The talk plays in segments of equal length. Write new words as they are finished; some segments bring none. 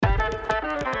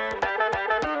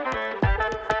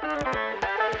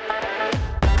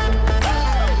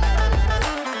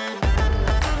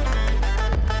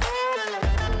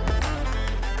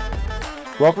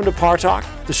Welcome to Par Talk,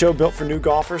 the show built for new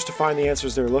golfers to find the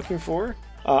answers they're looking for.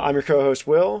 I'm your co-host,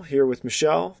 Will, here with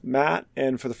Michelle, Matt,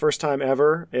 and for the first time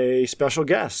ever, a special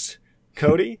guest,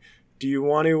 Cody. Do you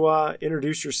want to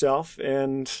introduce yourself?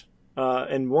 And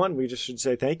one, we just should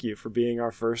say thank you for being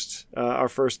our first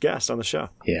guest on the show.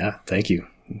 Yeah, thank you.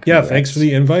 Congrats. Yeah, thanks for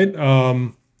the invite.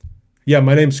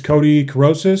 My name's Cody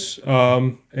Karoses,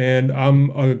 and I'm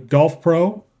a golf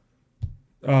pro.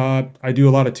 I do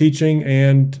a lot of teaching,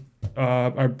 and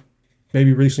I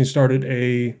maybe recently started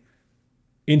a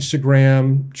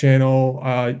Instagram channel,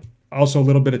 also a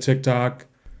little bit of TikTok.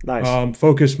 Nice.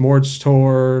 Focused more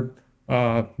towards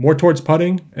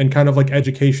putting and kind of like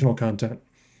educational content.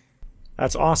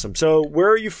 That's awesome. So where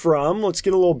are you from? Let's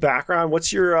get a little background.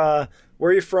 What's your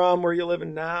where are you from? Where are you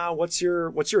living now? What's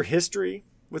your history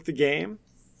with the game?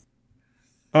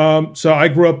 So I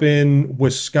grew up in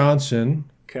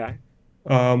Wisconsin. Okay.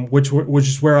 Which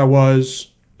is where I was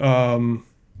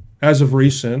as of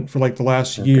recent for like the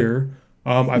last year.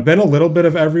 I've been a little bit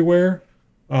of everywhere.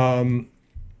 I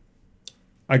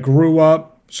grew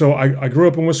up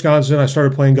in Wisconsin. I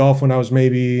started playing golf when I was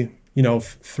maybe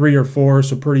 3 or 4,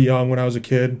 so pretty young when I was a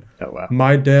kid. Oh wow!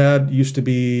 My dad used to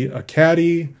be a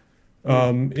caddy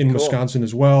in Cool. Wisconsin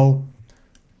as well.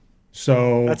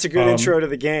 So that's a good intro to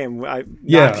the game.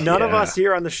 None of us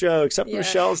here on the show, except for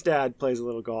Michelle's dad, plays a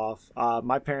little golf.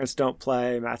 My parents don't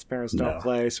play. Matt's parents don't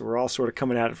play. So we're all sort of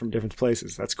coming at it from different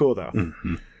places. That's cool, though.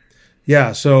 Mm-hmm.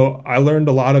 Yeah, so I learned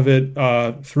a lot of it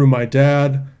through my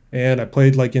dad, and I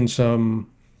played like in some,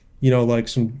 like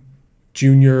some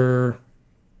junior,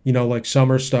 like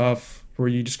summer stuff where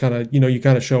you just kind of, you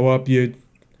kind of show up, you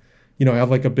have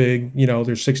like a big,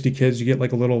 there's 60 kids, you get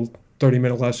like a little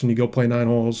 30-minute lesson, you go play 9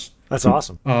 holes. That's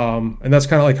awesome. And that's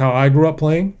kind of like how I grew up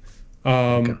playing.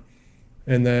 And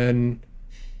then,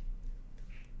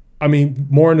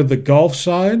 more into the golf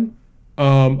side.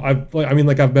 I've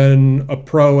been a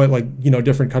pro at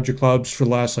different country clubs for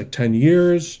the last 10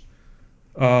 years.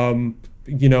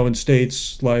 In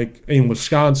states like in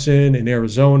Wisconsin, in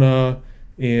Arizona,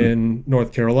 in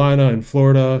North Carolina, in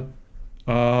Florida.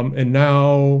 And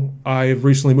now I've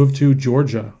recently moved to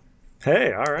Georgia.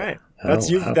 Hey, all right.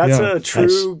 That's wow. That's a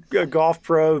true golf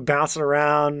pro, bouncing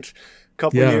around, a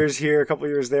couple years here, a couple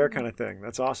years there kind of thing.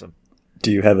 That's awesome.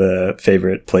 Do you have a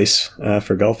favorite place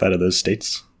for golf out of those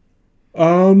states?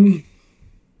 As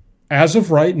of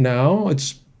right now,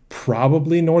 it's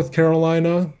probably North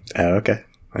Carolina. Oh, okay.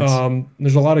 Nice.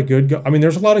 There's a lot of good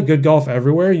there's a lot of good golf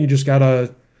everywhere. You just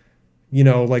gotta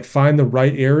find the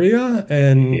right area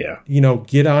and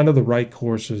get onto the right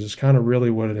courses is kind of really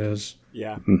what it is.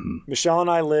 Yeah. Mm-hmm. Michelle and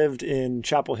I lived in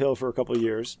Chapel Hill for a couple of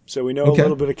years, so we know a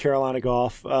little bit of Carolina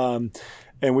golf. And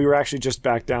we were actually just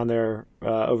back down there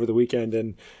over the weekend,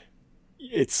 and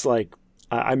it's like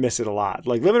I miss it a lot.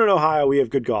 Like living in Ohio, we have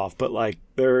good golf, but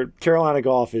their Carolina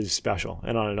golf is special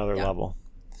and on another level.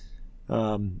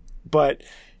 But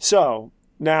so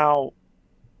now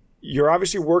you're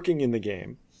obviously working in the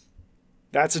game.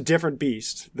 That's a different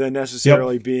beast than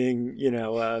necessarily being,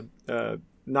 a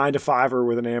 9-to-5er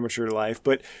with an amateur life.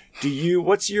 But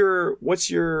what's your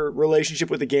relationship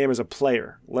with the game as a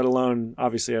player, let alone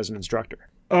obviously as an instructor?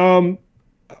 I've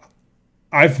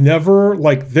never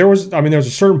there was a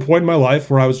certain point in my life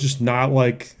where I was just not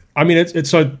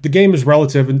the game is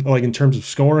relative in terms of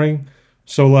scoring.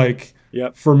 So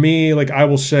for me, I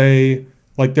will say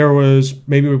there was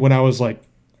maybe when I was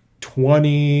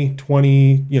 20,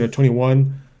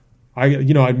 21,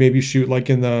 I'd maybe shoot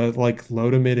in the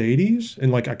low to mid 80s,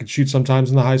 and I could shoot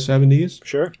sometimes in the high 70s.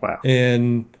 Sure. Wow.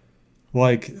 And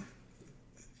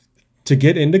to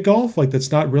get into golf,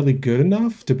 that's not really good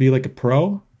enough to be a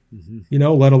pro,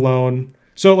 let alone.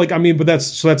 So but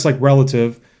that's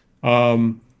relative.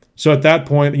 So at that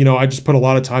point, I just put a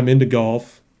lot of time into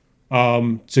golf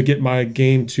to get my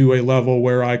game to a level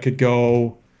where I could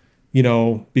go,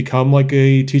 become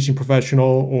a teaching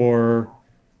professional, or,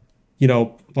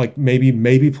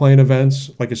 maybe playing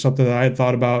events, is something that I had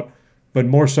thought about, but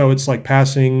more so it's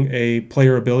passing a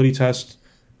player ability test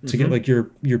to get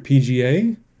your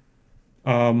PGA,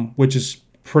 which is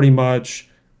pretty much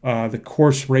the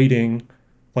course rating,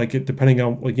 depending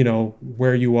on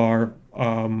where you are,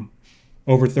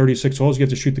 over 36 holes, you have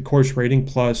to shoot the course rating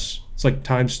plus it's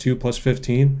times 2 plus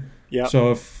 15. Yeah.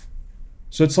 So it's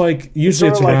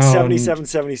usually it's around around 77,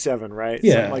 77, right?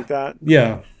 Yeah. Something like that.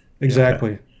 Yeah,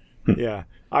 exactly. Yeah.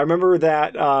 I remember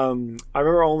that. I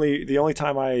remember the only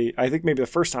time I think maybe the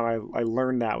first time I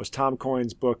learned that was Tom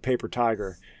Coyne's book, Paper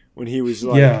Tiger, when he was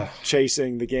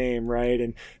chasing the game. Right.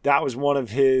 And that was one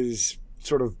of his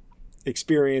sort of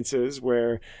experiences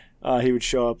where he would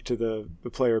show up to the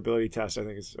player ability test, I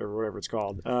think or whatever it's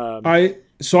called. I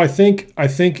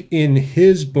think in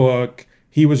his book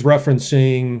he was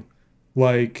referencing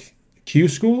like Q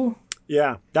School.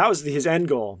 Yeah, that was his end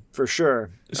goal for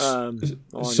sure.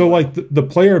 So like the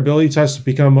player ability test to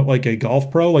become like a golf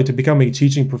pro, like to become a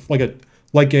teaching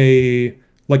like a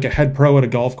head pro at a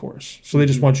golf course. So they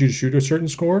just want you to shoot a certain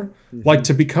score. Mm-hmm. Like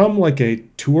to become like a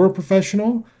tour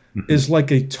professional is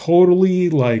like a totally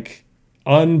like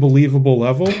unbelievable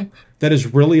level that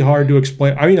is really hard to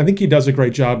explain. I mean, I think he does a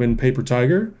great job in Paper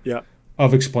Tiger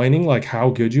of explaining like how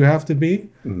good you have to be.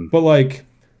 Mm-hmm. But like,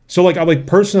 so like I like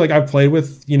personally, like I've played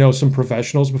with, some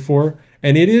professionals before,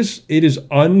 and it is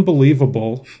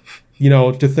unbelievable,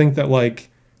 to think that like,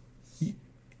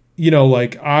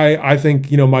 like I think,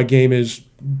 my game is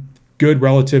good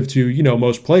relative to,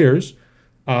 most players.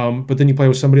 But then you play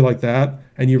with somebody like that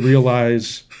and you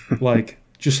realize like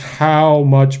just how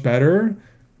much better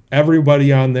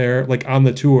everybody on there, like on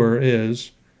the tour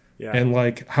is. Yeah. And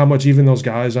like how much even those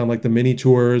guys on like the mini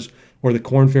tours or the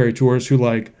Corn Ferry tours who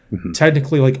like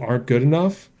technically like aren't good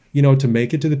enough, to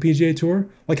make it to the PGA Tour,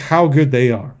 like how good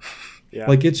they are. Yeah.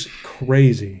 Like it's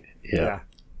crazy. Yeah.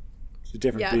 It's a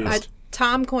different beast.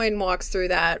 Tom Coyne walks through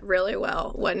that really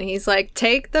well when he's like,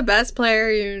 take the best player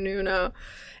you know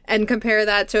and compare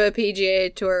that to a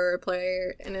PGA Tour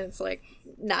player, and it's like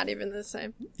not even the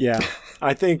same. Yeah.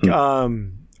 I think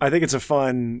it's a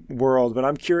fun world, but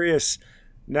I'm curious,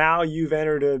 now you've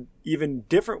entered an even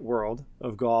different world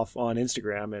of golf on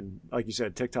Instagram and, like you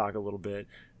said, TikTok a little bit.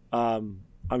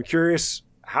 I'm curious,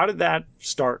 how did that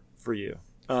start for you?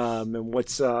 And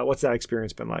what's that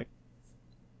experience been like?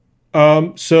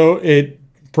 So it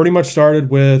pretty much started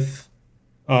with,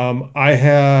 I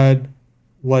had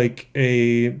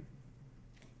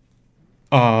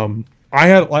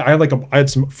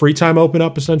some free time open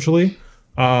up essentially.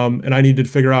 And I needed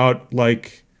to figure out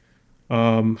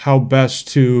how best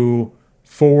to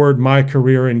forward my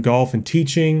career in golf and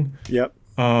teaching. Yep.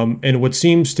 And what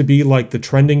seems to be like the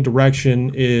trending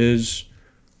direction is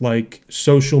like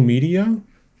social media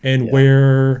and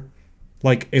where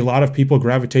like a lot of people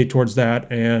gravitate towards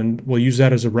that and will use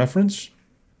that as a reference.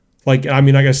 Like, I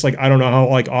mean, I guess like, I don't know how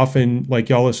like often like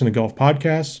y'all listen to golf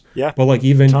podcasts, but like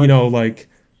even, like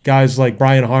guys like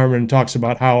Brian Harmon talks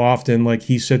about how often like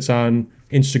he sits on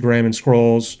Instagram and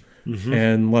scrolls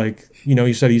and like,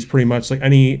 he said he's pretty much like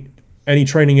any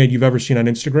training aid you've ever seen on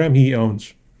Instagram, he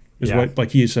owns is what like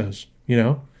he says,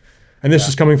 and this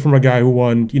is coming from a guy who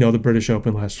won, the British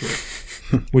Open last year.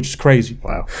 Which is crazy.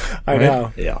 Wow. I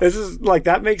know. Yeah. This is like,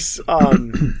 that makes,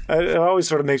 it always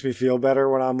sort of makes me feel better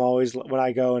when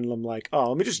I go and I'm like, oh,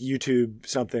 let me just YouTube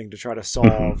something to try to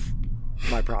solve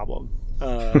my problem.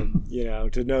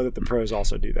 To know that the pros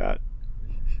also do that.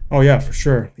 Oh yeah, for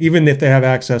sure. Even if they have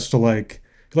access to like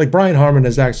Brian Harmon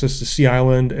has access to Sea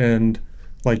Island and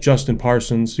like Justin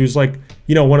Parsons, who's like,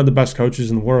 one of the best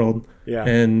coaches in the world. Yeah.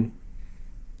 And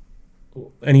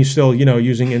he's still,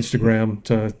 using Instagram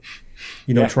to,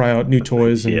 try out new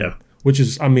toys and which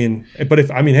is, I mean, but if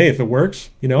it works,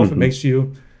 if it makes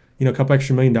you, a couple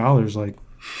extra $1 million, like,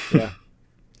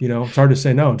 it's hard to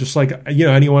say no. Just like,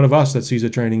 any one of us that sees a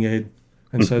training aid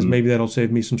and says, maybe that'll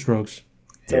save me some strokes.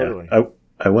 Totally.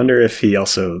 I wonder if he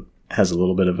also has a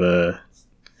little bit of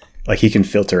he can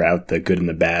filter out the good and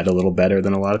the bad a little better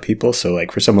than a lot of people. So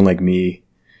like for someone like me,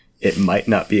 it might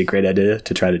not be a great idea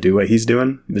to try to do what he's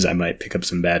doing because I might pick up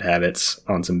some bad habits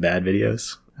on some bad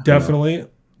videos. Definitely.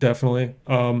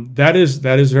 That is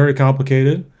very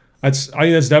complicated. That's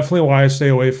definitely why I stay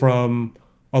away from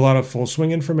a lot of full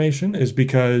swing information, is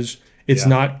because it's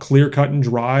not clear cut and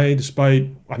dry, despite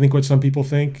I think what some people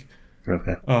think.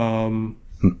 Okay.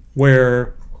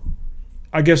 Where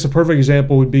I guess a perfect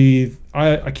example would be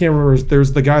I can't remember.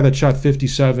 There's the guy that shot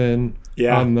 57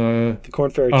 on the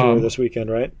Corn Ferry Tour this weekend,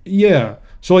 right? Yeah.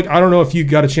 So like I don't know if you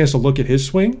got a chance to look at his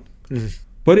swing.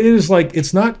 But it is like,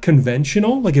 it's not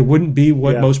conventional. Like it wouldn't be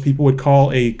what most people would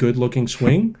call a good looking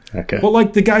swing. Okay. But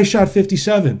like the guy shot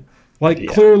 57. Like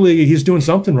clearly he's doing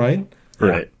something right.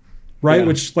 Right. Yeah.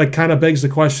 Which like kind of begs the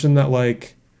question that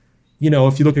like,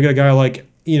 if you look at a guy like,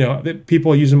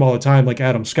 people use him all the time, like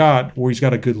Adam Scott, where he's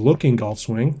got a good looking golf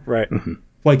swing. Right.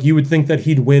 Like you would think that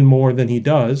he'd win more than he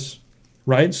does.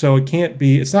 Right. So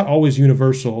it's not always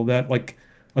universal that like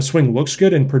a swing looks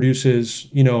good and produces,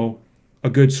 a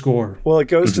good score. Well, it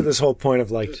goes to this whole point of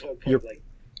like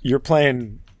you're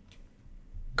playing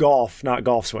golf, not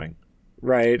golf swing,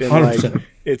 right? And 100%. like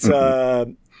it's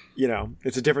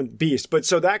it's a different beast. But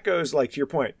so that goes like to your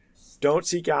point. Don't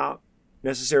seek out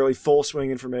necessarily full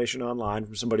swing information online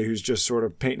from somebody who's just sort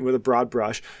of painting with a broad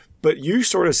brush. But you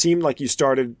sort of seemed like you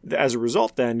started as a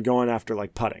result then going after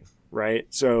like putting, right?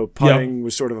 So putting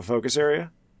was sort of a focus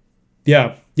area.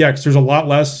 Yeah, because there's a lot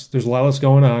less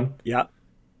going on. Yeah.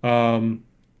 And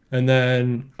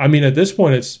then, I mean, at this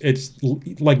point, it's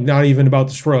like not even about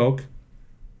the stroke.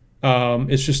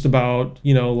 It's just about,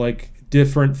 like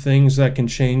different things that can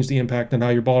change the impact on how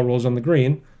your ball rolls on the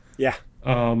green. Yeah.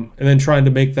 And then trying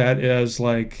to make that as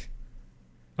like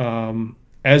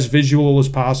as visual as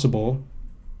possible.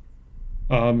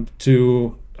 Just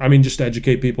to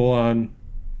educate people on,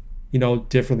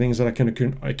 different things that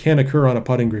can occur on a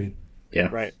putting green. Yeah.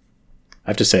 Right. I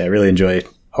have to say, I really enjoy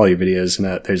all your videos,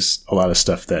 and there's a lot of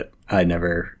stuff that I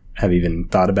never have even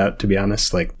thought about, to be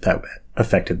honest. Like that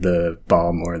affected the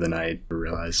ball more than I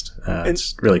realized.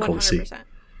 It's really cool 100%. To see.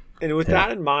 And with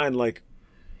that in mind, like,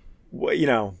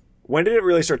 when did it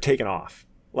really start taking off?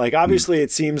 Like, obviously,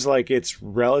 it seems like it's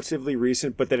relatively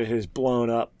recent, but that it has blown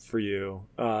up for you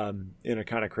in a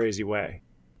kind of crazy way.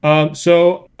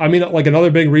 So, I mean, like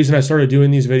another big reason I started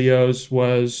doing these videos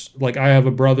was like I have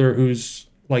a brother who's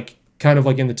like kind of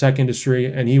like in the tech industry,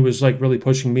 and he was like really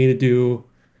pushing me to do,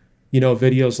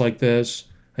 videos like this,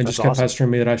 and That's just kept awesome.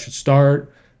 pestering me that I should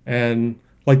start. And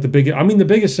like the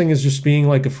biggest thing is just being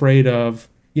like afraid of,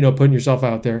 putting yourself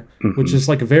out there, which is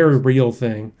like a very real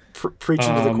thing.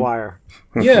 Preaching to the choir.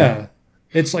 Yeah.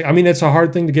 It's like, I mean, it's a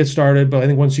hard thing to get started, but I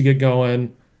think once you get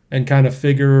going and kind of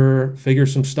figure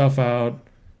some stuff out,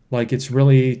 like it's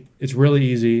really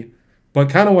easy. But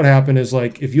kind of what happened is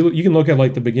like, if you can look at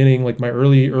like the beginning, like my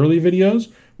early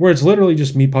videos where it's literally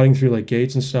just me putting through like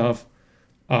gates and stuff.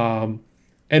 And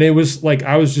it was like,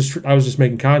 I was just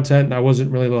making content, and I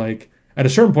wasn't really like, at a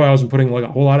certain point, I wasn't putting like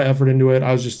a whole lot of effort into it.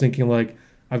 I was just thinking like,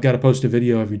 I've got to post a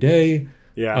video every day.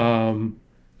 Yeah.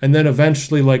 And then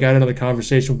eventually, like, I had another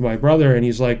conversation with my brother, and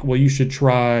he's like, well, you should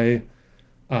try,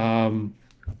 let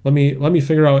me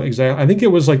figure out exactly. I think it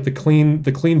was like the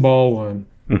clean ball one,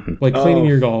 like cleaning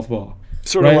your golf ball.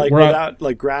 Sort of like without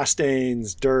like grass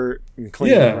stains, dirt, and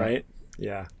cleaning, right?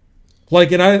 Yeah.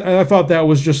 Like, and I thought that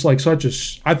was just like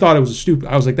I thought it was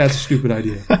I was like, that's a stupid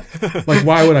idea. Like,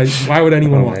 why would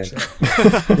anyone watch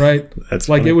that? Right? That's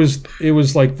like, funny. it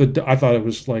was like I thought it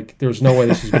was like, there's no way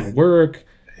this is going to work.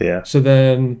 Yeah. So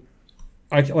then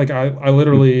I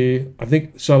literally, I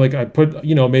think, so like I put,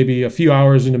 maybe a few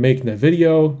hours into making that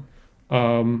video.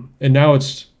 And now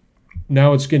it's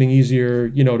getting easier,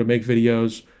 to make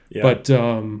videos. Yeah. But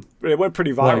it went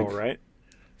pretty viral, right?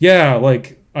 Yeah.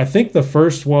 Like, I think the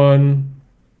first one,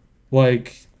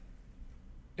 like,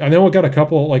 I know it got a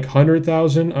couple, like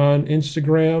 100,000 on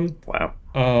Instagram. Wow.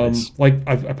 Nice. Like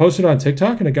I posted on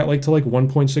TikTok, and it got like to like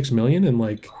 1.6 million in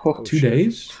like 2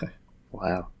 days.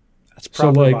 Wow. That's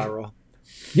probably so, like, viral.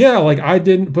 Yeah, like I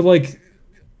didn't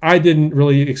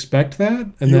really expect that.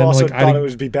 And you then also like thought it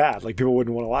would be bad, like people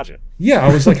wouldn't want to watch it. Yeah,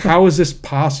 I was like, how is this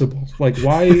possible? Like,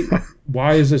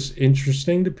 why is this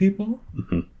interesting to people?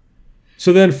 Mm-hmm.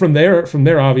 So then from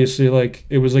there, obviously, like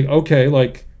it was like, okay,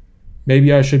 like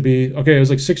maybe I should be okay. It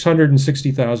was like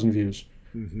 660,000 views,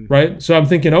 right? So I'm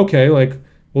thinking, okay, like,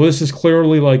 well, this is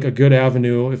clearly like a good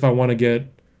avenue if I want to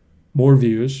get more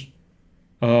views.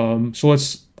 So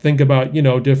let's think about,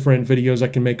 different videos I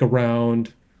can make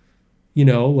around,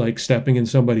 like stepping in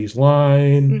somebody's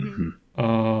line,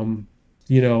 and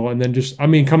then just,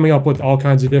 coming up with all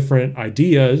kinds of different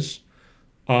ideas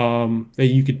that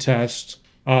you could test.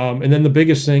 And then the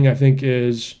biggest thing I think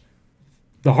is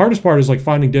the hardest part is like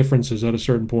finding differences at a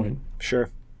certain point. Sure.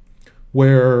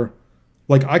 Where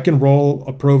like I can roll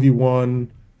a Pro V1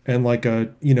 and like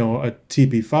a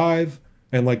TP5,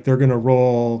 and like they're going to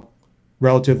roll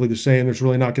relatively the same. There's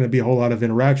really not going to be a whole lot of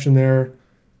interaction there.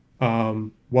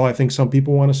 While I think some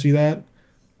people want to see that,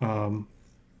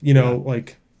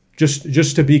 like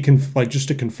just to be just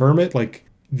to confirm it, like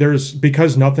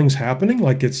because nothing's happening,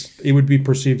 like it would be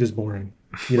perceived as boring,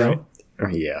 know?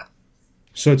 Yeah.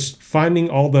 So it's finding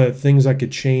all the things that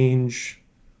could change,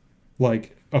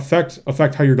 like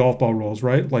affect how your golf ball rolls,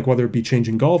 right? Like whether it be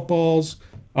changing golf balls,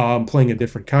 playing a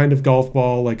different kind of golf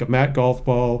ball, like a matte golf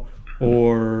ball,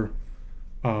 or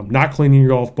not cleaning your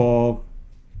golf ball,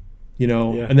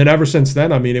 Yeah. And then ever since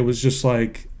then, it was just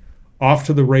like off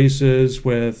to the races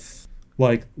with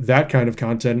like that kind of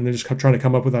content, and then just trying to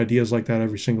come up with ideas like that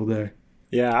every single day.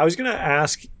 Yeah, I was going to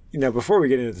ask, before we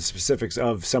get into the specifics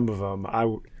of some of them,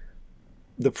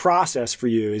 the process for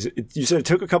you is, you said it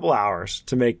took a couple hours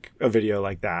to make a video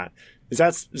like that. Is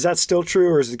that still true,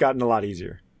 or has it gotten a lot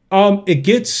easier? It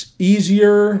gets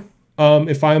easier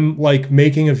if I'm like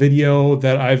making a video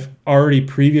that I've already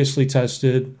previously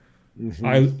tested.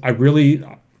 I really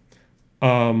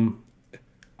don't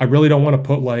want to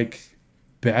put like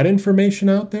bad information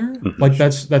out there. Like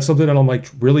that's something that I'm like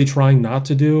really trying not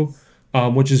to do,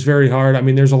 which is very hard. I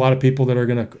mean, there's a lot of people that are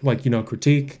gonna like,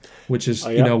 critique, which is,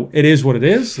 it is what it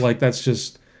is. Like that's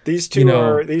just, these two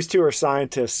are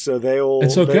scientists, so they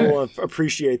will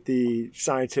appreciate the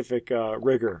scientific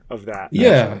rigor of that.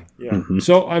 Yeah. Yeah.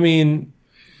 So, I mean,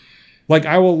 like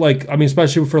I will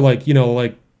especially for like,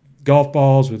 like golf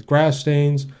balls with grass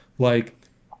stains, like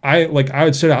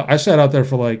I sat out there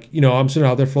for like, I'm sitting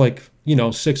out there for like,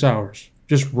 6 hours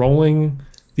just rolling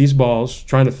these balls,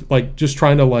 trying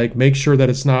to make sure that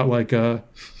it's not like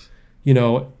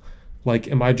like,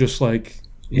 am I just like,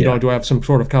 do I have some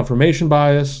sort of confirmation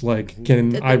bias? Like,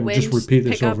 can I just repeat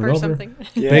this over and over?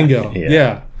 Bingo.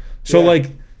 Yeah. So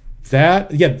like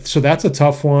that, so that's a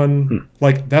tough one.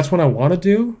 Like that's what I want to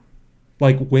do.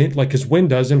 Like wind, because wind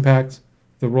does impact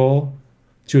the roll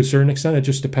to a certain extent. It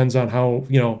just depends on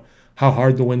how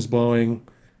hard the wind's blowing,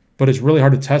 but it's really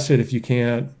hard to test it if you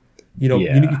can't, you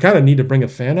kind of need to bring a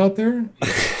fan out there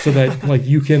so that like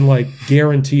you can like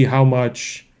guarantee how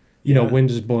much, wind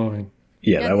is blowing.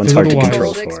 Yeah, that one's hard to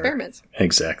control for. Experiments.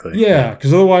 Exactly. Yeah,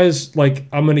 because otherwise, like,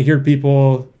 I'm going to hear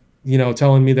people,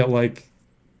 telling me that, like,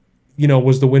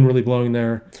 was the wind really blowing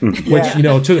there? Which,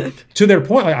 to their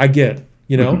point, I get,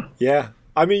 Yeah.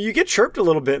 I mean, you get chirped a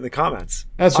little bit in the comments.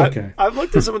 That's okay. I've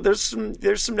looked at some. There's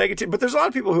some negative, but there's a lot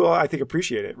of people who I think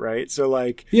appreciate it, right? So,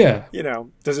 like,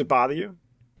 does it bother you?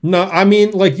 No, I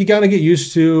mean, like, you got to get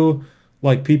used to,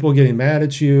 like, people getting mad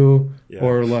at you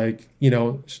or, like,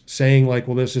 saying, like,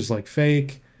 well, this is, like,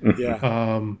 fake.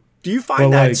 Yeah. Do you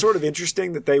find that sort of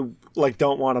interesting that they, like,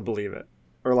 don't want to believe it?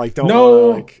 Or, like, don't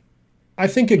want to, like... I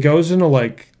think it goes into,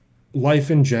 like,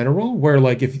 life in general, where,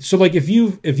 like, if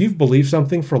you've believed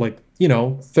something for, like,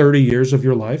 30 years of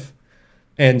your life,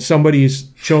 and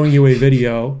somebody's showing you a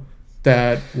video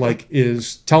that, like,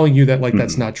 is telling you that, like,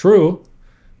 that's not true,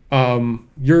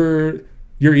 you're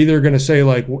either going to say,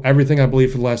 like, well, everything I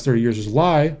believe for the last 30 years is a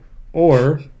lie,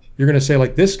 or you're going to say,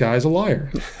 like, this guy's a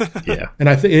liar. Yeah. And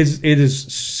I think it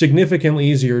is significantly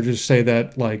easier to say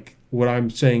that, like, what I'm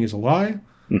saying is a lie.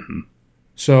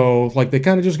 So, like, they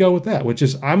kind of just go with that, which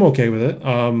is, I'm okay with it.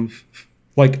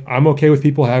 Like, I'm okay with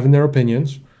people having their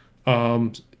opinions.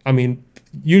 I mean,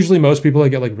 usually most people that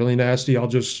get, like, really nasty, I'll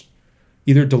just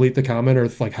either delete the comment or,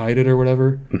 like, hide it or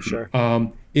whatever. Sure.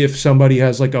 If somebody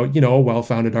has, like, a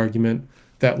well-founded argument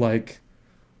that, like,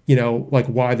 like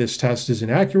why this test is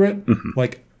inaccurate,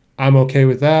 like, I'm okay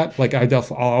with that. Like, I'll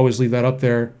always leave that up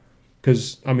there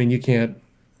because, I mean, you can't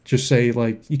just say,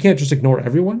 like, you can't just ignore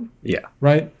everyone. Yeah.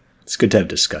 Right? It's good to have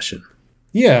discussion.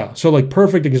 Yeah. So, like,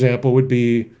 perfect example would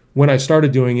be when I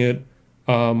started doing it,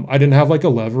 I didn't have, like, a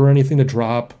lever or anything to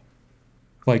drop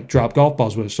golf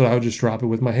balls with, so I would just drop it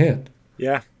with my hand.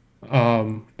 Yeah.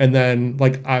 And then,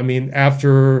 like, I mean,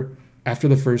 after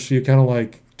the first few kind of,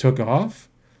 like, took off,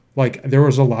 like, there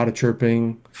was a lot of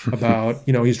chirping about,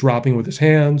 he's dropping with his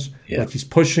hands, like, he's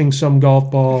pushing some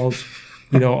golf balls,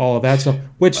 all of that stuff,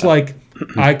 which, like,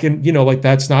 I can, like,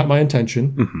 that's not my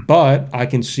intention, but I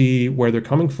can see where they're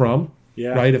coming from,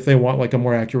 right, if they want, like, a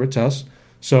more accurate test.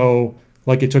 So,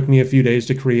 like, it took me a few days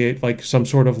to create, like, some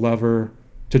sort of lever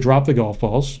to drop the golf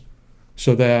balls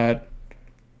so that,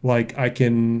 like, I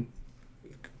can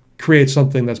create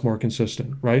something that's more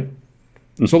consistent, right?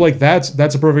 So, like, that's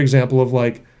a perfect example of,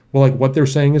 like, well, like, what they're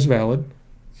saying is valid.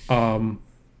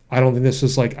 I don't think this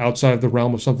is, like, outside of the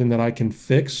realm of something that I can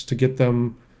fix to get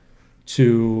them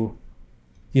to,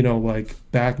 like,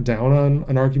 back down on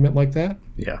an argument like that.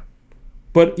 Yeah.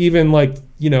 But even, like,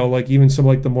 like, even some,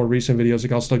 like, the more recent videos,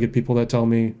 like, I'll still get people that tell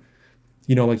me,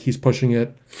 like, he's pushing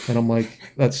it, and I'm like,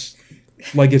 that's,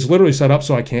 like, it's literally set up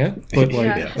so I can't, but,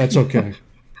 like, that's okay.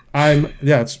 At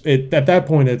that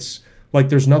point, it's, like,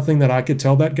 there's nothing that I could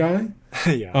tell that guy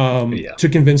to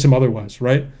convince him otherwise,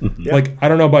 right? Like, I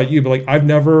don't know about you, but, like, I don't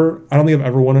think I've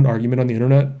ever won an argument on the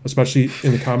internet, especially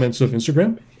in the comments of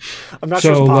Instagram. I'm not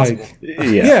sure it's possible.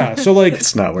 Like, so, like,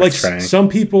 it's not worth like, trying. Some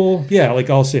people, like,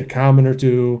 I'll say a comment or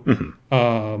two,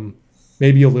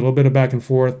 maybe a little bit of back and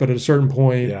forth, but at a certain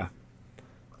point,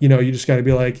 you just got to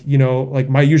be like,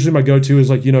 like, usually my go-to is,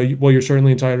 like, well, you're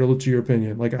certainly entitled to your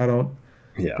opinion. Like, I don't,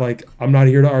 like, I'm not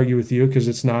here to argue with you because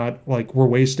it's not, like, we're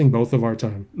wasting both of our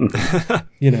time,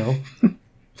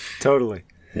 Totally.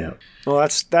 Yeah. Well,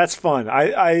 that's fun.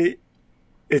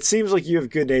 It seems like you have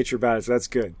good nature about it, so that's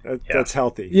good. That's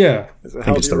healthy. Yeah. It's a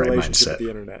healthy relationship with the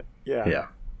internet. Yeah. Yeah.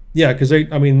 Yeah, because it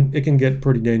can get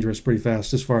pretty dangerous pretty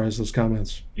fast as far as those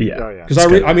comments. Yeah. Oh, yeah. Because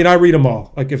I read them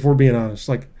all. Like, if we're being honest,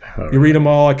 like, you read them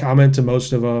all. I comment to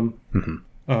most of them.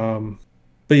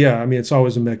 But yeah, I mean, it's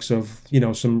always a mix of,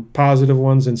 some positive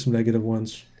ones and some negative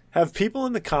ones. Have people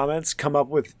in the comments come up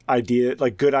with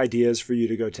good ideas for you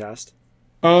to go test?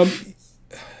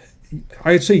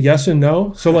 I'd say yes and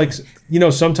no. So like,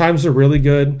 sometimes they're really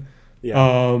good.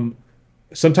 Yeah.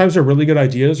 Sometimes they're really good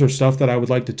ideas or stuff that I would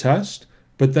like to test.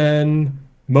 But then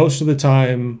most of the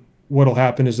time, what'll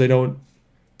happen is they don't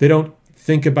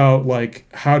think about like,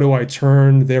 how do I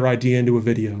turn their idea into a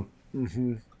video?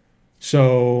 Mm-hmm.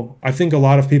 So I think a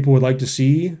lot of people would like to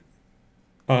see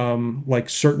like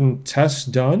certain tests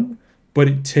done, but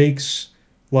it takes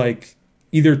like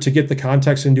either to get the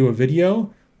context into a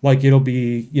video, like it'll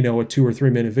be, a 2 or 3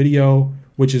 minute video,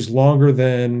 which is longer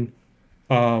than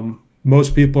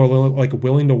most people are like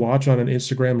willing to watch on an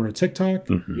Instagram or a TikTok.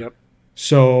 Mm-hmm. Yep.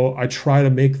 So I try to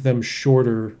make them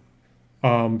shorter,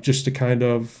 just to kind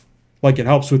of like, it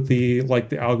helps with the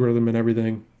algorithm and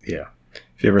everything. Yeah.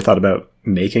 Have you ever thought about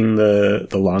making the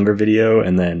longer video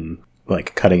and then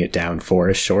like cutting it down for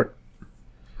a short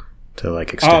to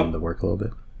like extend the work a little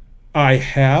bit? I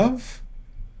have.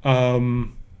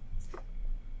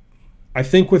 I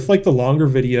think with like the longer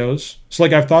videos, so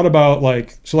like I've thought about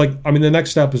the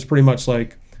next step is pretty much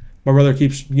like my brother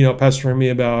keeps, pestering me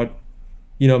about,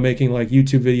 making like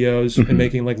YouTube videos and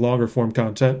making like longer form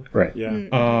content. Right.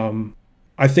 Yeah.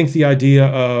 I think the idea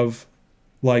of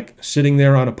like sitting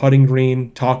there on a putting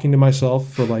green talking to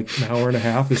myself for like an hour and a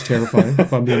half is terrifying,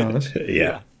 if I'm being honest.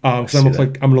 Yeah. Because I'm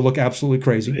going to look absolutely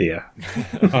crazy. Yeah.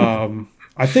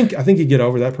 I think you get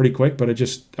over that pretty quick, but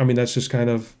that's just kind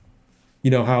of,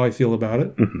 how I feel about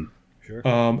it. Mm-hmm. Sure.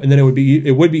 And then it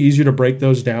would be easier to break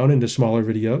those down into smaller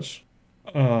videos.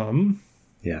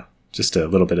 Yeah. Just a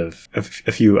little bit of a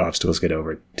few obstacles get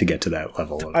over to get to that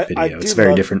level of video. I It's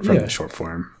very different from the short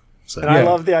form. So. And I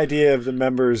love the idea of the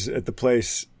members at the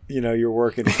place, you're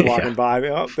working, just walking by.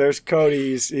 Oh, there's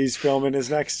Cody. He's filming his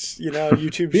next,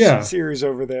 YouTube series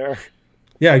over there.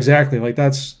 Yeah, exactly. Like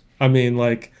that's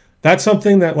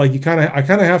something that like I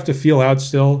kind of have to feel out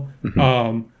still.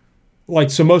 Mm-hmm.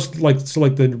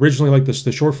 Originally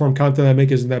the short form content I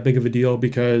make isn't that big of a deal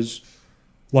because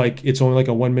like it's only like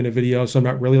a 1 minute video, so I'm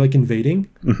not really like invading.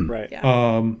 Mm-hmm. Right.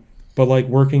 Yeah. But like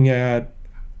working at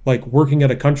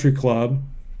a country club,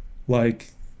 like,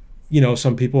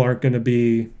 some people aren't going to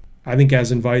be, I think,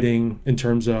 as inviting in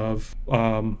terms of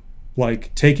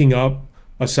like taking up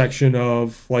a section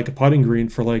of like a putting green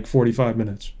for like 45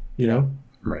 minutes,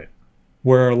 Right.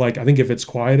 Where like, I think if it's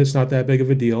quiet, it's not that big of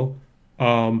a deal.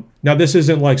 Now this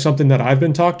isn't like something that I've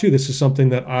been talked to. This is something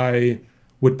that I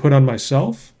would put on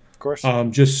myself. Of course.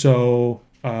 Just so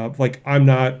like I'm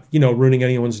not, ruining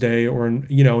anyone's day or,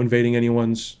 invading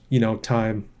anyone's,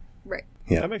 time. Right.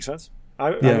 Yeah. That makes sense.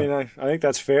 I think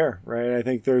that's fair, right? I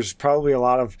think there's probably a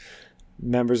lot of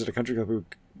members at a country club who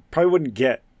probably wouldn't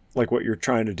get like what you're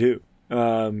trying to do.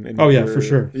 For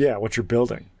sure. Yeah, what you're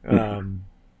building,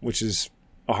 which is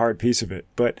a hard piece of it.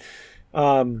 But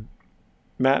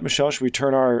Matt, Michelle, should we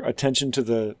turn our attention to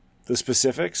the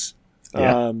specifics?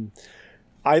 Yeah.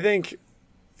 I think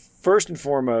first and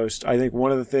foremost, I think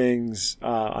one of the things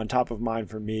on top of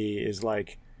mind for me is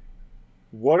like,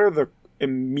 what are the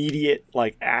immediate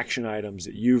like action items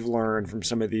that you've learned from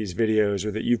some of these videos or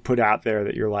that you've put out there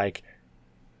that you're like,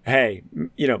 hey,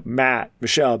 Matt,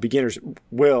 Michelle, beginners,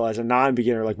 Will as a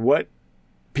non-beginner, like what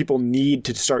people need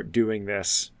to start doing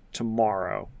this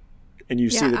tomorrow, and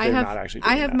you see that they're not actually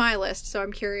doing I have that. my list, so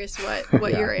I'm curious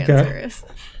what your answer is.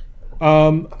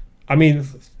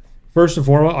 First and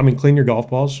foremost, clean your golf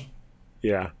balls.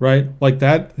 Yeah. Right. Like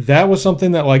that was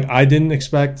something that like I didn't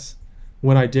expect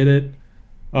when I did it.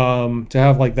 To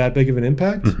have like that big of an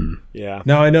impact. Mm-hmm. Yeah.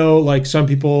 Now I know like some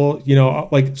people, a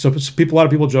lot of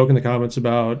people joke in the comments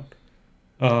about,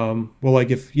 well,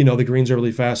 like if the greens are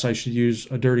really fast, I should use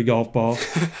a dirty golf ball.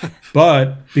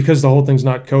 But because the whole thing's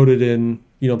not coated in,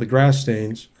 the grass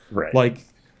stains, Right. like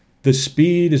the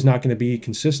speed is not going to be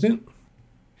consistent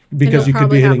because you could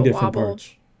be hitting different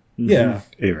parts. Mm-hmm. Yeah.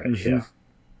 You're right. Mm-hmm. Yeah.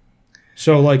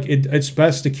 So like it's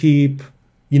best to keep,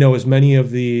 as many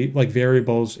of the like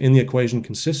variables in the equation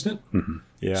consistent. Mm-hmm.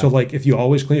 Yeah. So like if you're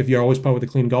always putt with a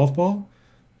clean golf ball,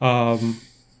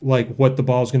 like what the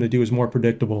ball is going to do is more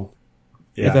predictable.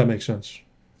 Yeah. If that makes sense.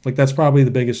 Like that's probably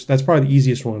the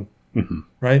easiest one,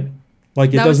 right?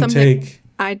 Like it That was doesn't something take.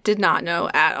 I did not know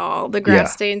at all. The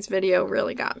grass stains video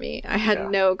really got me. I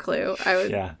had no clue. I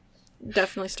would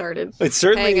definitely started it's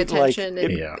certainly paying attention.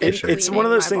 like it's one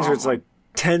of those things where it's like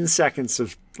 10 seconds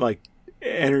of like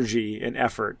energy and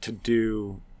effort to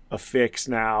do a fix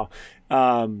now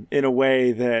in a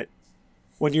way that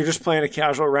when you're just playing a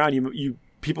casual round, you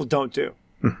people don't do.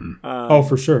 Oh,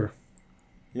 for sure.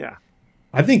 Yeah.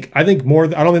 I think more.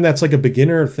 I don't think that's like a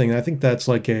beginner thing. I think that's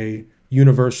like a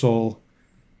universal,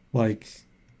 like,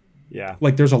 Yeah.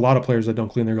 Like there's a lot of players that don't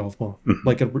clean their golf ball,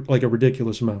 like a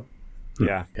ridiculous amount.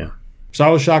 Yeah. Yeah. So I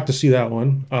was shocked to see that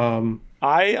one.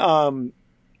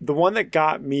 The one that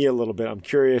got me a little bit, I'm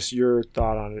curious your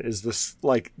thought on it, is this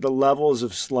like the levels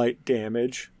of slight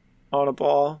damage on a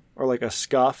ball or like a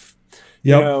scuff.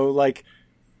 Yep. You know, like,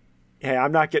 hey,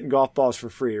 I'm not getting golf balls for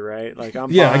free, right? Like I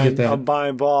get that. I'm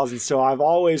buying balls. And so I've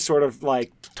always sort of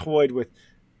like toyed with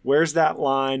where's that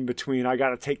line between I got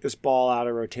to take this ball out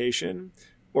of rotation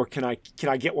or can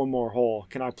I get one more hole?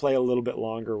 Can I play a little bit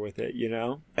longer with it, you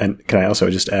know? And can I also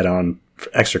just add on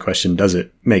extra question, does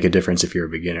it make a difference if you're a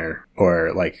beginner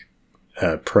or like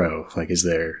a pro? Like, is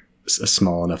there a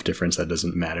small enough difference that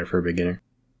doesn't matter for a beginner?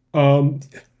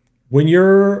 When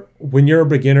you're a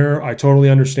beginner, I totally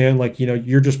understand. Like, you know,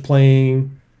 you're just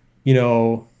playing, you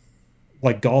know,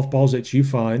 like golf balls that you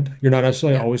find. You're not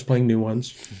necessarily always playing new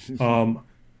ones.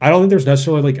 I don't think there's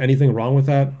necessarily like anything wrong with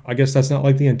that. I guess that's not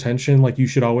like the intention. Like you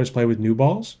should always play with new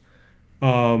balls.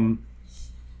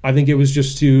 I think it was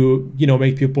just to, you know,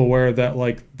 make people aware that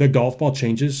like the golf ball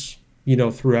changes, you know,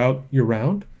 throughout your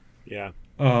round. Yeah.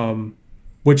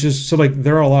 Which is so like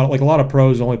there are a lot of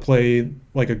pros only play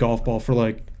like a golf ball for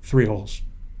like 3 holes,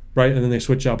 right? And then they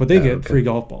switch out, but they get free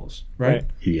golf balls, right?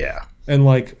 Yeah. And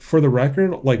like for the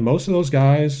record, like most of those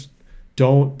guys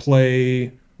don't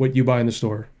play what you buy in the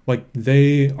store. Like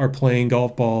they are playing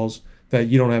golf balls that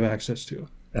you don't have access to.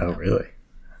 Oh, really?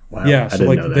 Wow. Yeah, I so didn't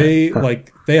like know that. they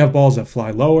like they have balls that fly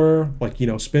lower, like, you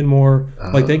know, spin more.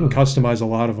 Like they can customize a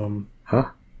lot of them. Huh?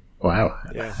 Wow.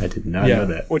 Yeah. I did not know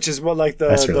that. Which is what like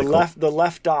That's really cool. the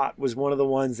left dot was one of the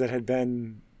ones that had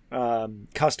been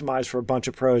customized for a bunch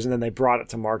of pros, and then they brought it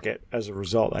to market as a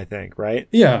result, I think, right?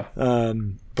 Yeah.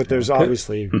 But there's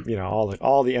obviously, you know,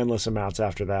 all the endless amounts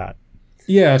after that.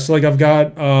 Yeah, so like I've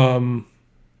got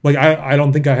like I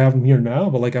don't think I have them here now,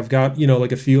 but like I've got, you know,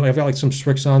 like a few. I've got like some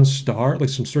Strixon Star, like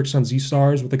some Strixon Z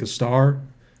Stars with like a star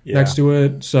next to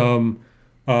it. Some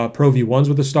Pro V1s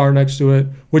with a star next to it,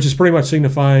 which is pretty much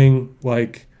signifying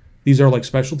like these are like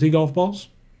specialty golf balls.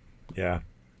 Yeah.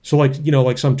 So like, you know,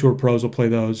 like some tour pros will play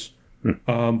those.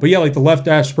 But yeah, like the left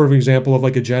dash is a perfect example of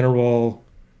like a general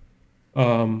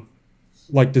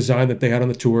like design that they had on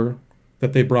the tour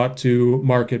that they brought to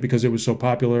market because it was so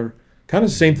popular. Kind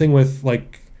of the same thing with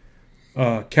like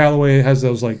Callaway has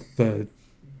those like the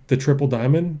triple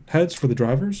diamond heads for the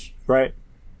drivers. Right.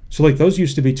 So like those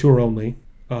used to be tour only.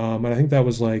 And I think that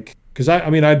was like, because I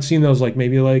mean, I'd seen those like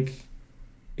maybe like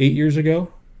 8 years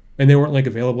ago and they weren't like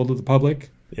available to the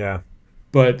public. Yeah.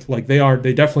 But like they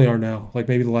definitely are now. Like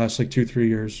maybe the last like 2-3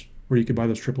 years where you could buy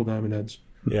those triple diamond heads.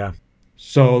 Yeah.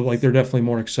 So like they're definitely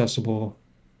more accessible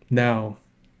now.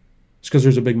 It's because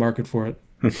there's a big market for it.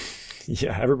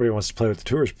 Yeah, everybody wants to play what the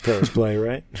tours pros play,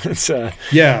 right? It's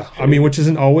yeah, I mean, which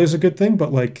isn't always a good thing,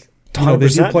 but like, you know, they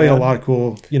do play a lot of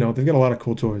cool. You know, they've got a lot of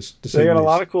cool toys. They got a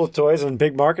lot of cool toys and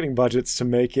big marketing budgets to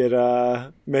make it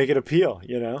appeal.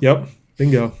 You know. Yep.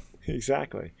 Bingo.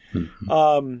 Exactly.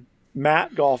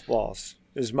 Matte golf balls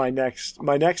is my next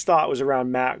thought was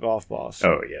around matte golf balls.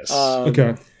 Oh, yes.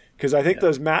 Okay. Because I think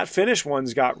those matte finish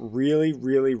ones got really,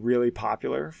 really, really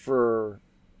popular for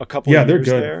a couple of years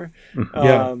there.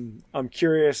 Yeah. I'm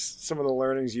curious some of the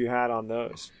learnings you had on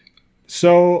those.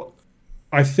 So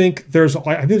I think there's a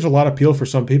lot of appeal for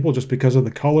some people just because of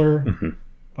the color.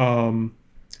 I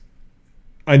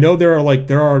know there are like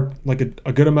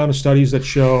a good amount of studies that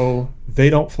show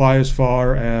they don't fly as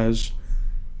far as,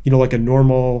 you know, like a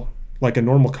normal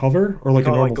cover or like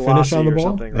a normal finish on the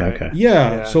ball. Right? Okay.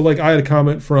 Yeah. So like I had a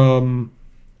comment on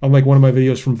like one of my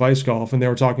videos from Vice Golf, and they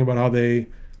were talking about how they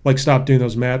like stopped doing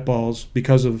those matte balls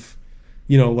because of,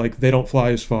 you know, like they don't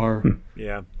fly as far.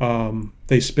 Yeah.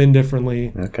 They spin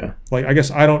differently. Okay. Like I guess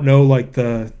I don't know like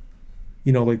the,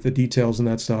 you know, like the details and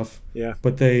that stuff. Yeah.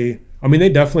 But they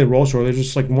definitely roll short. There's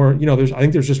just like more, you know, I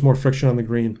think there's just more friction on the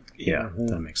green. Yeah,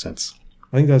 that makes sense.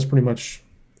 I think that's pretty much,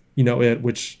 you know,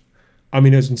 which I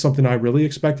mean isn't something I really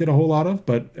expected a whole lot of,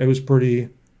 but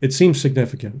it seems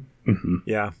significant.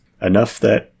 Yeah. Enough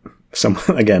that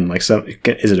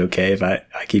is it okay if I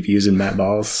keep using matte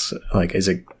balls? Like, is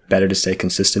it better to stay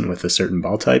consistent with a certain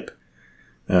ball type?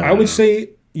 I would say,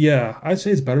 yeah, I'd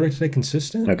say it's better to stay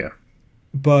consistent. Okay.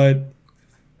 But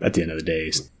at the end of the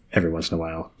day, every once in a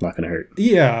while, not going to hurt.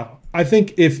 Yeah, I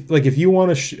think if you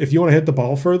want to hit the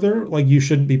ball further, like you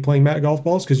shouldn't be playing matte golf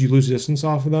balls because you lose distance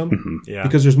off of them. Yeah.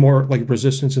 Because there's more like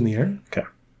resistance in the air. Okay.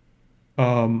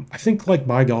 I think like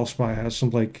my golf spy has some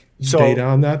like data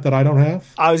on that I don't have.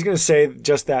 I was going to say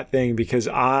just that thing because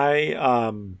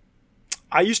I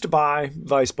used to buy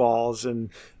Vice balls and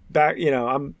back, you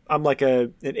know, I'm like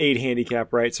an 8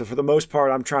 handicap, right? So for the most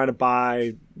part, I'm trying to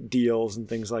buy deals and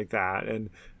things like that.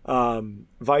 And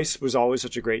Vice was always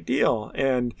such a great deal.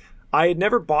 And I had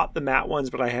never bought the matte ones,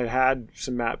 but I had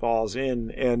some matte balls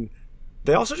in, and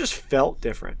they also just felt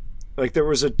different. Like there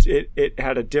was it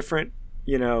had a different,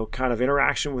 kind of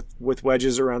interaction with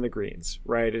wedges around the greens,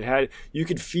 right? You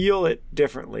could feel it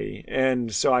differently.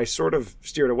 And so I sort of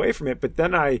steered away from it, but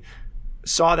then I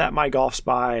saw that My Golf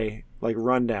Spy like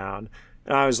rundown,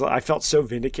 and I felt so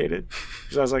vindicated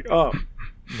because I was like, oh,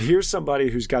 here's somebody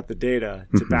who's got the data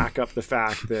to back up the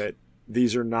fact that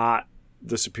these are not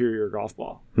the superior golf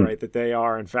ball, right? That they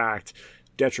are in fact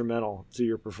detrimental to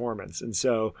your performance. And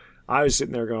so I was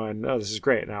sitting there going, oh, this is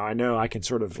great. Now I know I can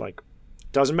sort of like,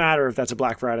 doesn't matter if that's a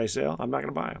Black Friday sale. I'm not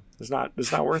going to buy them. It's not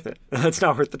worth it. It's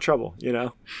not worth the trouble,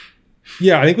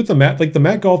 Yeah, I think with the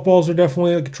matte golf balls are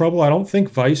definitely like trouble. I don't think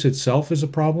Vice itself is a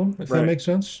problem, if that makes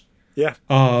sense. Yeah.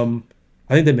 I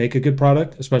think they make a good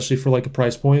product, especially for like a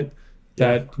price point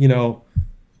that,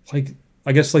 like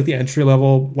I guess like the entry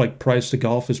level like price to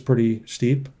golf is pretty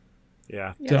steep.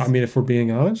 Yeah. Yes. I mean, if we're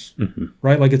being honest,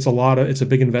 right? Like it's a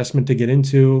big investment to get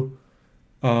into.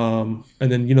 And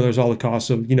then, there's all the costs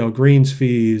of, greens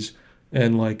fees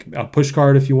and like a push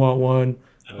cart if you want one.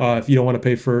 If you don't want to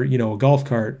pay for, a golf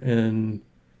cart. And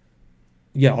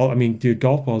yeah, I mean, dude,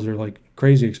 golf balls are like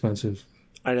crazy expensive.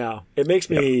 I know. It makes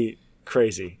me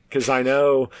crazy because I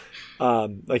know,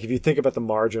 like if you think about the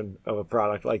margin of a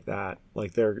product like that,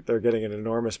 like they're getting an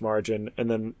enormous margin,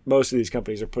 and then most of these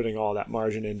companies are putting all that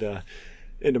margin into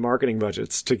marketing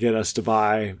budgets to get us to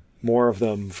buy more of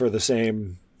them for the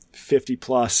same 50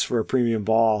 plus for a premium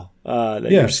ball that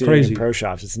you're seeing crazy in pro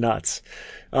shops. It's nuts.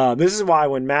 This is why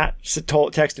when Matt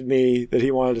texted me that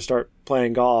he wanted to start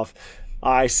playing golf,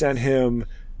 I sent him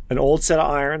an old set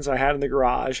of irons I had in the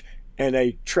garage and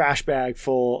a trash bag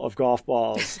full of golf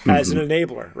balls as an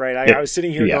enabler, right? I was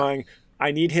sitting here going,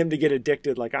 I need him to get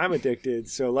addicted like I'm addicted,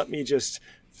 so let me just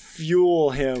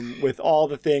fuel him with all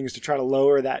the things to try to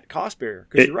lower that cost barrier.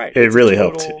 Because you're right. It really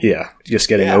helped. Yeah. Just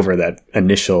getting over that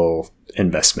initial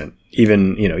investment.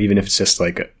 Even if it's just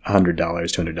like $100,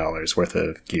 $200 worth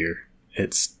of gear,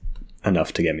 it's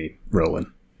enough to get me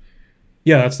rolling.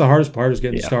 Yeah, that's the hardest part is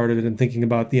getting started and thinking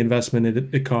about the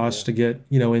investment it costs to get,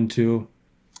 into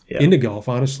golf,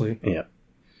 honestly. Yeah.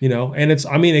 And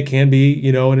it can be,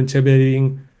 an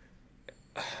intimidating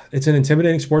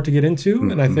sport to get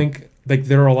into. And I think like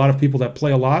there are a lot of people that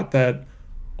play a lot that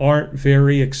aren't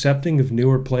very accepting of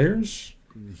newer players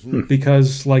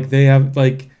because like they have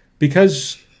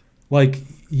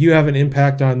you have an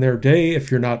impact on their day if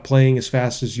you're not playing as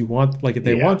fast as you want, like if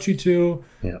they want you to,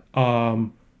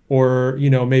 or,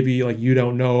 maybe like you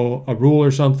don't know a rule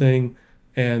or something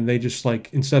and they just like,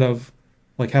 instead of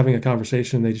like having a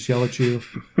conversation, they just yell at you.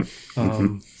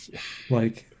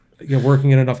 Like,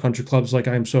 working in enough country clubs, like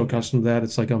I'm so accustomed to that,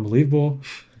 it's like unbelievable.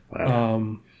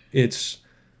 Wow. It's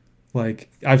like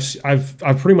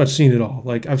I've pretty much seen it all.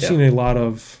 Like I've seen a lot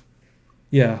of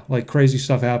like crazy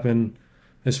stuff happen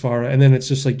as far, and then it's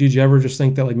just like, dude, you ever just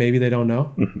think that like maybe they don't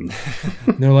know? And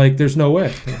they're like, there's no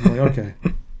way. I'm like, okay,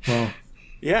 well,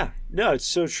 yeah, no, it's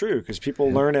so true because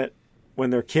people learn it when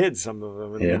they're kids. Some of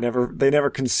them, and they never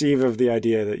conceive of the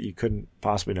idea that you couldn't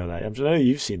possibly know that. I know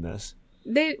you've seen this.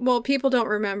 People don't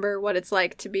remember what it's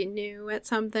like to be new at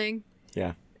something.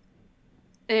 Yeah.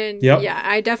 And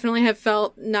I definitely have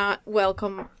felt not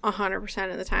welcome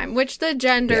 100% of the time, which the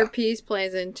gender piece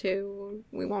plays into.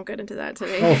 We won't get into that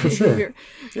today. Oh, for sure.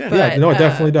 But, no, it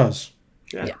definitely does.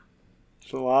 Yeah.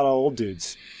 There's a lot of old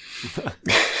dudes.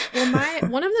 Well,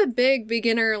 one of the big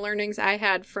beginner learnings I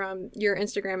had from your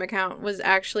Instagram account was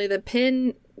actually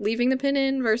leaving the pin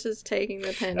in versus taking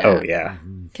the pin out. Oh yeah.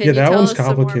 Can you that tell one's us some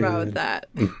more complicated. about that?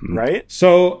 Right?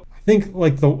 So I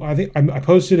think I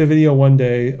posted a video one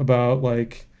day about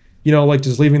like, like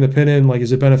just leaving the pin in, like,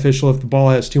 is it beneficial if the ball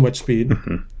has too much speed?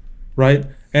 Right?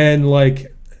 And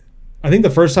like, I think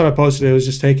the first time I posted it was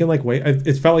just taken like way,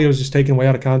 it felt like it was just taken way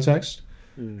out of context,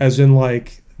 as in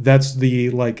like, that's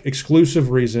the like exclusive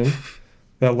reason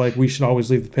that like we should always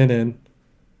leave the pin in.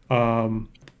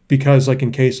 Because like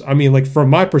in case, I mean, like from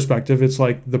my perspective, it's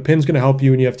like the pin's going to help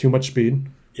you when you have too much speed.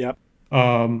 Yep.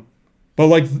 But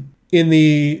like in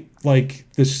the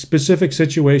specific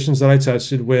situations that I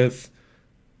tested with,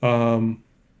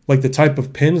 like the type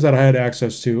of pins that I had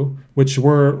access to, which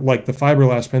were like the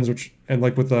fiberglass pins,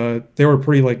 they're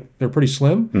pretty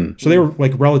slim. So they were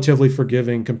like relatively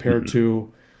forgiving compared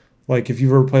to like if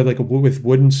you've ever played like with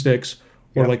wooden sticks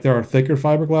or like there are thicker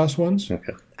fiberglass ones.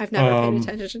 Okay. I've never paid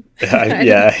attention.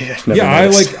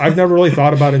 I've never really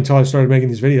thought about it until I started making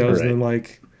these videos. Right. And then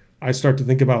like I start to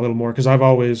think about it a little more because I've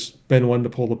always been one to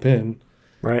pull the pin.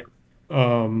 Right.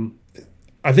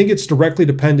 I think it's directly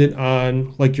dependent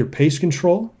on like your pace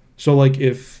control. So like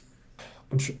if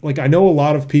I'm sure, like I know a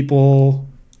lot of people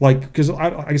like because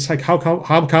I guess like how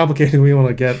complicated we want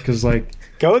to get because like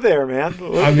go there, man.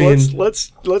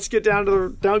 Let's get down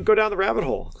to go down the rabbit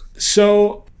hole.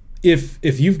 So if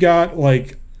you've got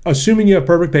like assuming you have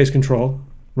perfect pace control,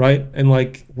 right, and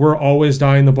like we're always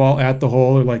dying the ball at the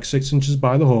hole or like 6 inches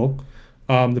by the hole,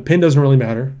 the pin doesn't really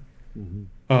matter.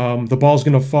 The ball's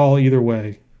going to fall either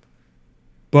way.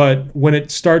 But when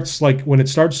it starts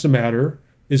to matter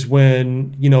is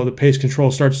when, the pace control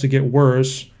starts to get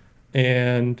worse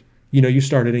and, you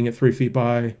start hitting it 3 feet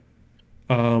by,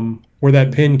 where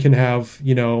that pin can have,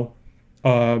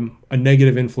 a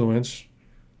negative influence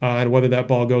on whether that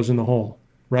ball goes in the hole,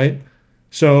 right?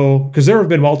 So, because there have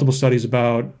been multiple studies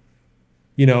about,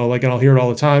 and I'll hear it all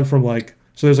the time from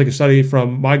so there's a study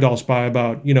from my golf spy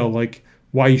about,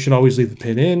 why you should always leave the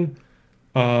pin in.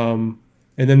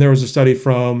 And then there was a study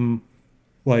from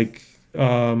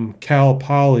Cal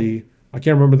Poly. I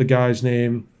can't remember the guy's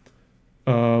name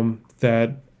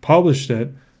that published it,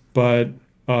 but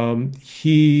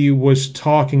he was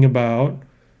talking about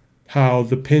how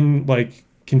the pin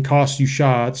can cost you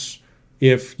shots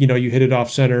if you hit it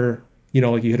off center, you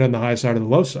hit it on the high side or the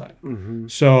low side.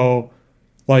 So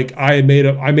I made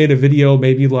a video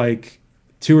maybe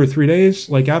 2 or 3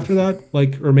 days after that,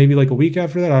 or maybe a week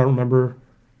after that. I don't remember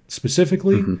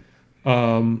specifically,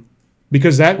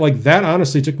 because that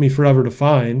honestly took me forever to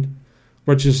find,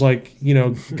 which is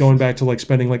going back to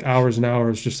spending hours and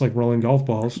hours just rolling golf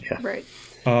balls. Yeah. Right.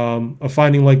 Of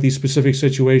finding these specific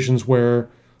situations where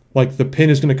the pin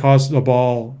is going to cause the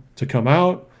ball to come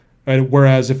out, and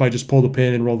whereas if I just pull the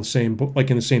pin and roll the same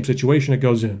in the same situation, it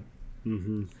goes in.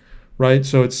 Right.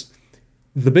 So it's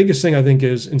the biggest thing I think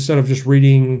is instead of just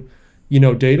reading,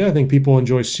 data, I think people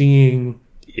enjoy seeing,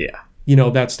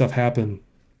 that stuff happen.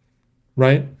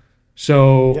 Right.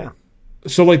 So,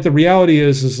 the reality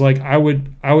is I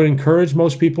would encourage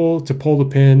most people to pull the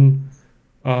pin,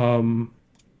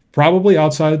 probably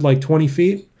outside 20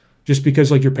 feet, just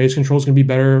because your pace control is going to be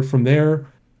better from there.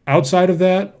 Outside of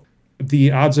that,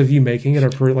 the odds of you making it are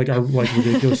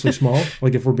ridiculously small.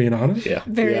 If we're being honest,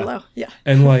 Very low. Yeah.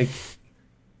 And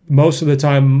most of the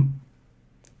time,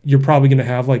 you're probably going to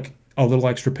have a little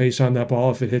extra pace on that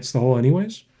ball if it hits the hole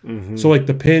anyways. So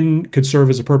the pin could serve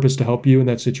as a purpose to help you in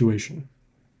that situation.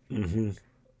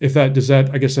 If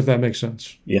that makes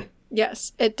sense. Yeah.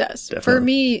 Yes, it does. Definitely. For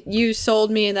me, you sold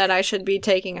me that I should be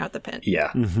taking out the pin.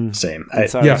 Yeah. Same.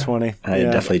 That's how it's 20. I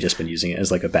had definitely just been using it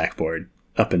as a backboard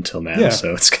up until now.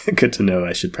 So it's good to know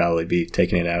I should probably be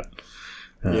taking it out.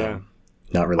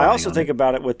 Not relying I also think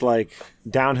about it with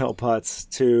downhill putts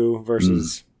too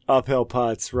versus uphill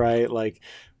putts, right? The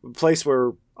place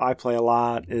where I play a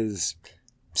lot is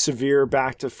severe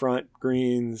back to front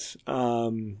greens.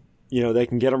 They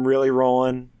can get them really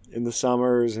rolling in the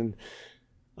summers, and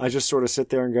I just sort of sit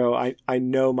there and go, I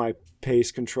know my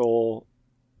pace control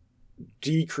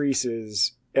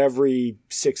decreases every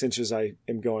 6 inches I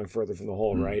am going further from the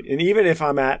hole, right? And even if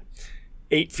I'm at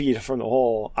 8 feet from the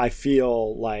hole, I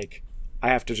feel like I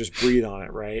have to just breathe on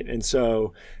it, right? And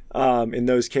so in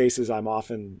those cases, I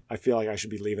feel like I should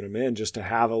be leaving them in just to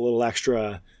have a little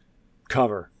extra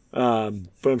cover. But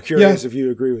I'm curious if you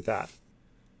agree with that.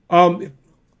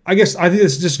 I think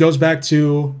this just goes back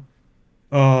to,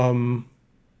 a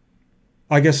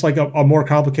more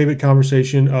complicated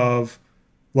conversation of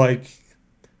when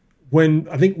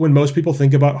most people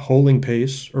think about holding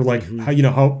pace or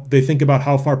how they think about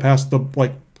how far past the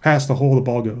hole the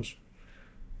ball goes,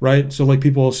 right? So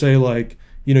people will say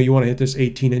you want to hit this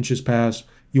 18 inches past,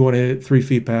 you want to hit it 3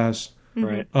 feet past,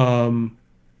 right?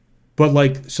 But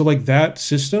that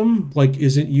system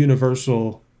isn't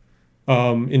universal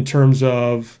in terms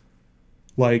of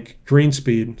green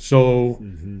speed. So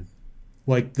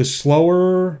the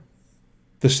slower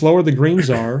the greens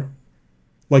are,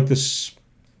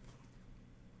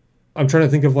 I'm trying to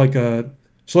think of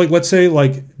let's say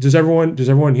does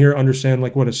everyone here understand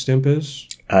what a stimp is?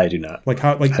 I do not.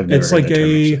 It's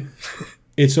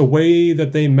it's a way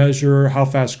that they measure how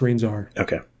fast greens are.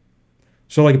 Okay.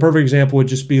 So a perfect example would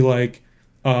just be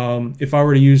if I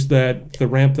were to use the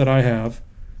ramp that I have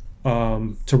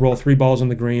to roll 3 balls on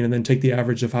the green and then take the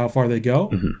average of how far they go.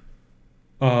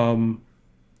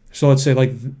 So let's say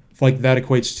that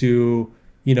equates to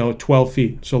 12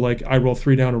 feet. So I roll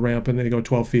 3 down a ramp and they go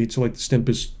 12 feet. So the stimp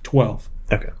is 12.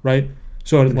 Okay. Right.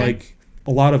 So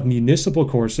a lot of municipal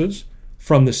courses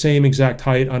from the same exact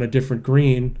height on a different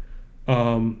green,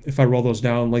 if I roll those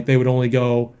down, they would only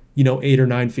go 8 or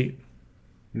 9 feet.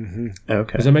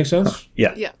 Okay. Does that make sense? Huh.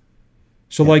 Yeah. Yeah.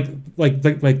 So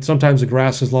sometimes the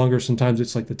grass is longer, sometimes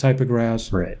it's the type of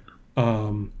grass. Right.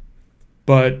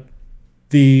 But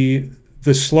the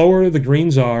slower the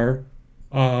greens are,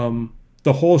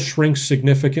 the hole shrinks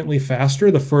significantly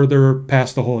faster the further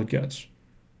past the hole it gets.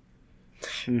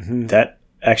 Mm-hmm. That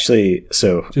actually,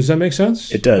 so does that make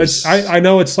sense? It does. I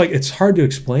know it's hard to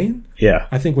explain. Yeah,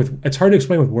 I think it's hard to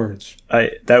explain with words.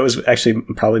 That was actually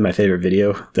probably my favorite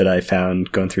video that I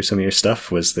found going through some of your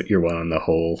stuff was your one on the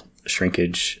hole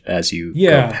shrinkage as you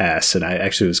go past. And I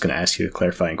actually was going to ask you a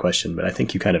clarifying question, but I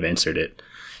think you kind of answered it.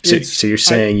 So you're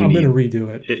saying I'm going to redo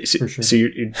it for sure. So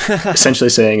you're essentially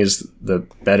saying is the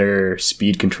better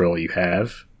speed control you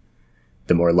have,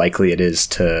 the more likely it is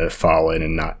to fall in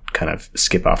and not kind of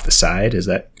skip off the side. Is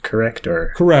that correct?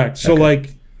 Or correct. So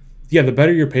the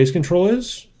better your pace control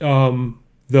is,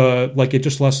 it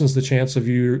just lessens the chance of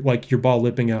your ball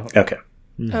lipping out. Okay.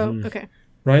 Mm-hmm. Oh, okay.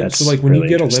 Right. That's so when really you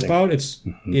get a lip out,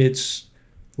 it's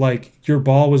like your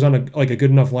ball was on a good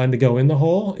enough line to go in the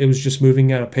hole. It was just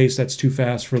moving at a pace that's too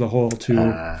fast for the hole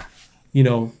to,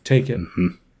 take it. Mm-hmm.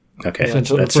 Okay. Yeah,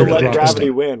 so let gravity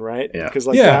win, right? Yeah. Because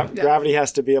gravity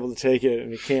has to be able to take it,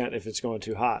 and it can't if it's going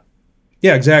too hot.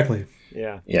 Yeah, exactly.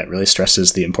 Yeah. Yeah, it really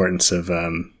stresses the importance of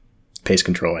pace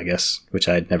control, I guess, which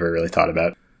I'd never really thought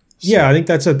about. So. Yeah, I think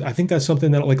that's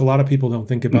something that a lot of people don't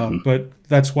think about, but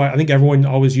that's why I think everyone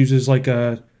always uses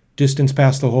a distance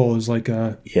past the hole as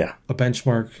a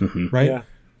benchmark, right? Yeah.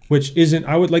 Which isn't.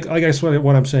 I would I guess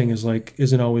what I'm saying is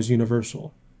isn't always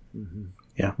universal. Mm-hmm.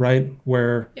 Yeah. Right.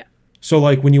 Where. Yeah. So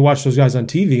when you watch those guys on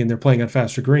TV and they're playing on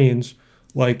faster greens,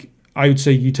 I would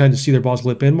say you tend to see their balls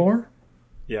lip in more.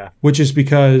 Yeah. Which is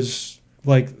because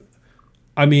their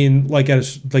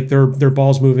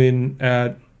balls moving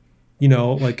at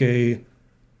a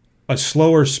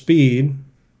slower speed.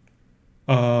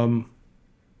 So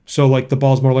the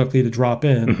ball's more likely to drop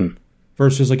in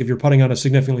versus if you're putting on a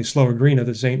significantly slower green at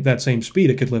that same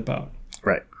speed, it could lip out.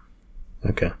 Right.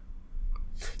 Okay.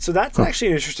 So that's actually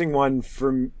an interesting one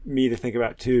for me to think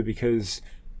about too, because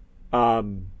I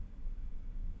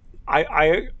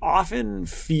often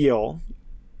feel,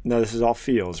 now this is all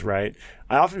feels, right?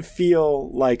 I often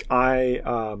feel like I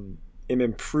am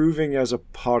improving as a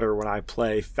putter when I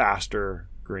play faster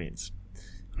greens.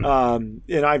 And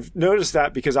I've noticed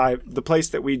that because the place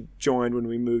that we joined when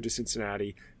we moved to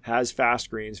Cincinnati has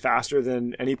fast greens, faster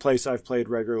than any place I've played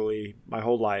regularly my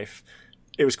whole life.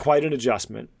 It was quite an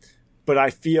adjustment, but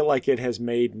I feel like it has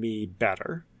made me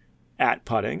better at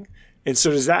putting. And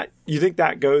so you think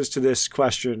that goes to this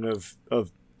question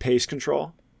of pace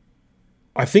control?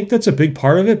 I think that's a big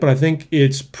part of it, but I think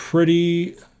it's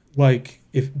pretty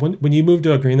when you move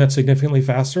to a green that's significantly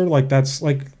faster, that's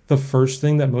the first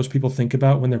thing that most people think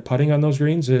about when they're putting on those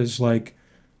greens is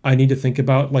I need to think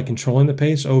about controlling the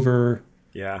pace over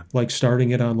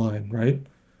starting it online, right?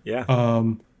 Yeah.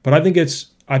 But I think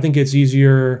it's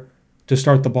easier to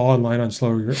start the ball online on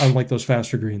slower on those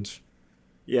faster greens.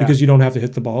 Yeah. Because you don't have to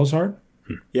hit the ball as hard.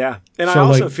 Yeah. And so I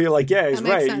also feel he's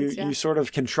right. Sense, you sort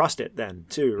of can trust it then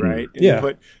too, right? And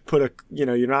you put a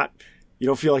you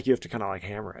don't feel like you have to kind of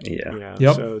hammer it. Yeah.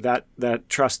 Yep. So that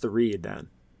trust the read then.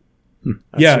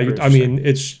 Yeah. I mean,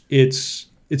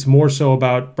 it's more so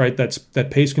about, right, that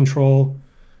pace control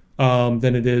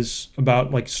than it is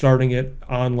about starting it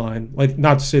online.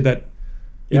 Not to say that,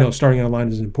 starting it online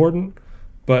isn't important,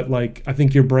 but I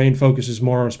think your brain focuses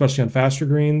more, especially on faster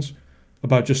greens,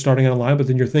 about just starting it online, but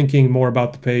then you're thinking more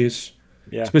about the pace.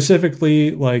 Yeah.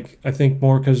 Specifically, I think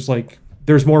more because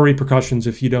there's more repercussions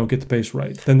if you don't get the pace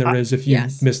right than there is if you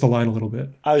miss the line a little bit.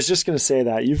 I was just going to say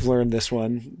that. You've learned this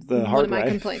one the hard way. One of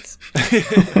my complaints.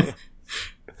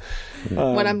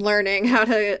 When I'm learning how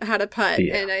to putt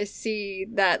and I see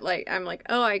that, I'm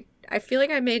I feel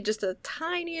like I made just the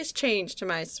tiniest change to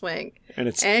my swing. And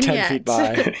it's 10 feet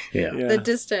by. The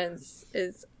distance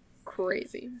is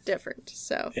crazy different.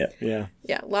 So yeah,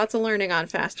 lots of learning on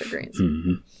faster greens.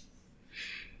 Mm-hmm.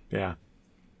 Yeah.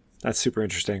 That's super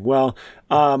interesting. Well,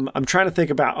 I'm trying to think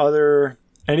about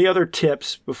any other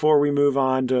tips before we move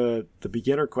on to the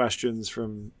beginner questions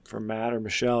from Matt or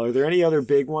Michelle. Are there any other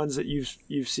big ones that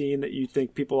you've seen that you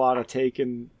think people ought to take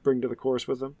and bring to the course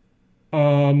with them?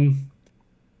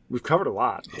 We've covered a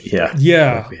lot. Yeah.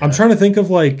 Yeah. I'm trying to think of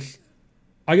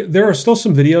there are still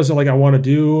some videos that I want to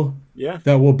do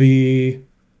that will be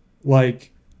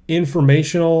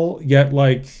informational yet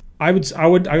I'd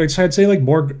say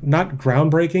more not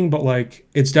groundbreaking, but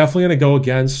it's definitely going to go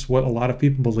against what a lot of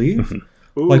people believe.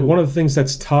 One of the things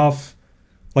that's tough,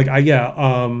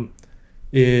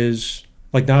 is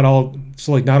not all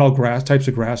types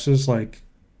of grasses,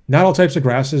 not all types of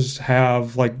grasses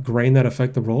have grain that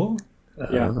affect the roll.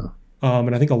 Yeah.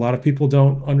 And I think a lot of people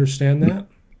don't understand that.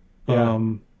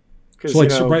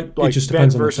 Because So right, like it just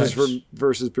Bent depends on the types.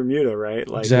 versus Bermuda, right?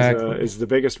 Like Exactly. is the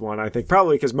biggest one, I think,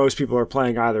 probably because most people are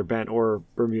playing either Bent or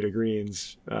Bermuda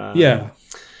greens. Yeah.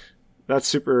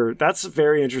 That's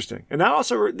very interesting, and that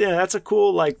also that's a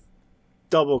cool like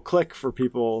double click for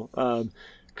people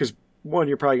because one,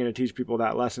 you're probably going to teach people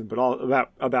that lesson, but all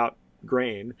about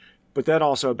grain, but then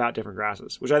also about different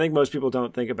grasses, which I think most people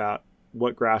don't think about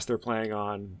what grass they're playing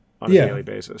on a daily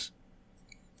basis.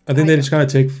 I think they just kind of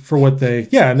take for what they,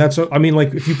 and that's, I mean,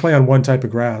 like if you play on one type of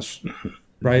grass,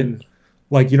 right? Mm-hmm.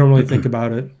 Like you don't really think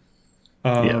about it.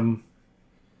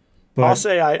 But I'll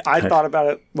say I thought about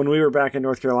it when we were back in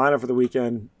North Carolina for the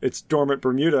weekend. It's dormant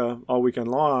Bermuda all weekend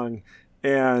long,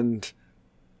 and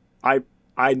I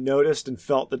noticed and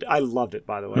felt that I loved it.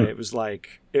 By the way,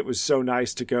 it was so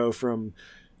nice to go from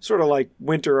sort of like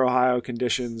winter Ohio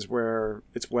conditions where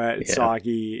it's wet, it's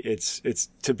soggy, it's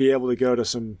to be able to go to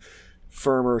some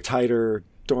firmer, tighter,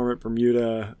 dormant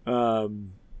Bermuda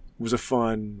was a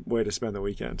fun way to spend the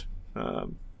weekend.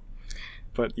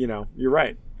 But you're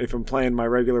right. If I'm playing my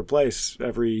regular place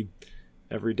every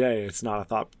day, it's not a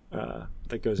thought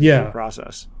that goes into the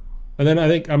process. And then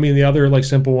the other like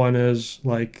simple one is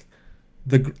like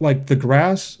the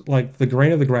grass, like the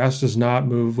grain of the grass does not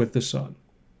move with the sun.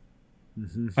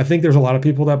 Mm-hmm. I think there's a lot of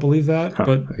people that believe that,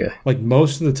 but like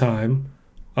most of the time,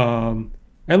 and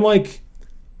like.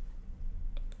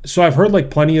 So I've heard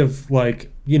like plenty of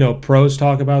like, pros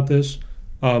talk about this.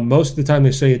 Most of the time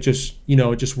they say it just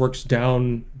works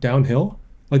downhill.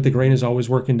 Like the grain is always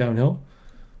working downhill.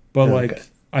 But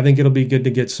I think it'll be good to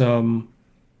get some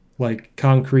like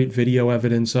concrete video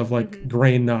evidence of like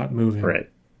grain not moving. Right.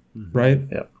 Right?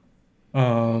 Yeah.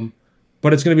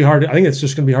 But it's going to be hard. I think it's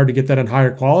just going to be hard to get that in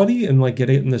higher quality and like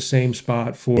get it in the same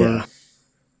spot for,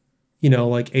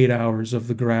 like 8 hours of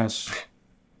the grass.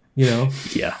 Yeah,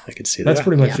 I could see that. That's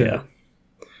pretty much it.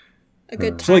 A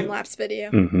good time-lapse video.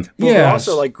 Mm-hmm. But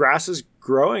also, like, grass is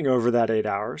growing over that 8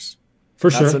 hours. For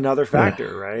sure. That's another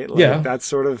factor, right? Like, that's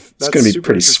sort of... It's going to be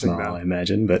pretty small, I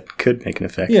imagine, but could make an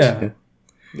effect. Yeah.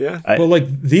 But,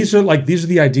 like, these are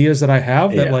the ideas that I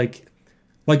have that, like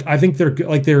I think they're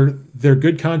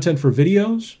good content for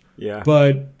videos. Yeah.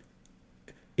 But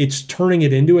it's turning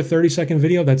it into a 30-second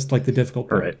video that's, like, the difficult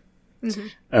part. Right.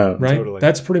 Mm-hmm. Right? Totally.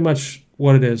 That's pretty much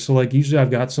what it is. So like usually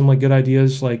I've got some like good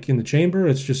ideas like in the chamber.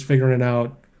 It's just figuring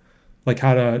out like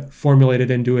how to formulate it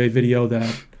into a video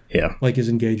that like is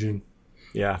engaging.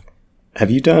 Yeah. Have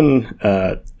you done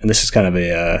and this is kind of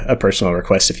a personal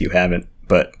request if you haven't,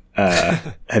 but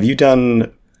have you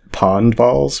done pond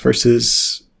balls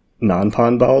versus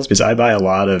non-pond balls? Because I buy a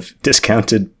lot of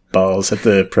discounted balls at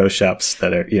the pro shops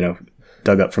that are,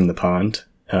 dug up from the pond.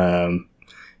 And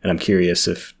I'm curious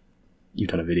if you've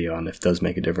done a video on if those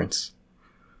make a difference.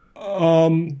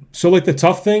 So like the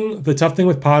tough thing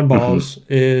with pond balls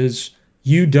is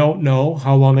you don't know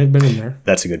how long they've been in there.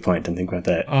 That's a good point. Didn't think about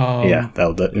that.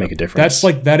 That'll make a difference.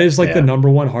 That is the number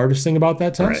one hardest thing about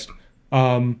that test.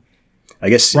 Right. I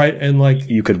guess and like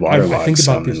you could waterlog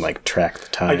some and like track the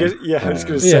time. I guess I was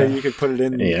going to say you could put it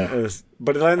in.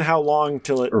 But then how long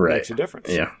till it makes a difference?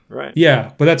 Yeah. Right.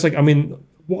 Yeah, but that's like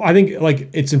I think like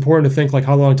it's important to think like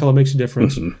how long until it makes a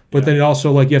difference. Mm-hmm. But then it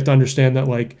also like you have to understand that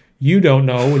like you don't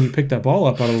know when you pick that ball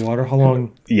up out of the water how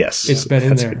long it's been in there.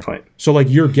 That's a good point. So like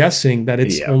you're guessing that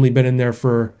it's only been in there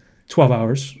for 12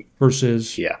 hours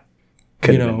versus days,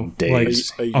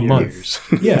 like a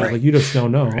month. Like you just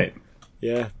don't know. Right.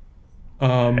 Yeah.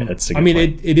 That's a good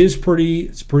point.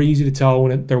 It's pretty easy to tell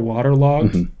when they're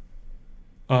waterlogged.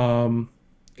 Mm-hmm.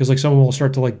 Because like some will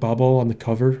start to like bubble on the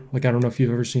cover. Like I don't know if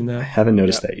you've ever seen that. I haven't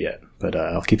noticed that yet, but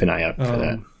I'll keep an eye out for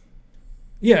that.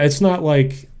 Yeah, it's not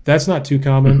like that's not too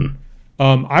common.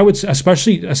 Mm-hmm. I would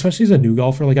especially as a new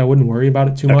golfer, like I wouldn't worry about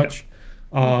it too much.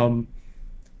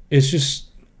 It's just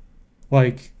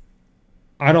like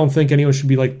I don't think anyone should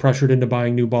be like pressured into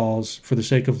buying new balls for the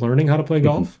sake of learning how to play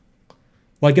golf.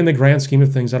 Like in the grand scheme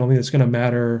of things, I don't think it's going to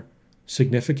matter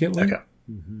significantly. Okay.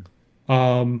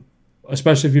 Mm-hmm.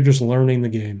 Especially if you're just learning the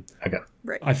game. Okay.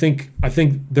 Right. I think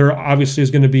there obviously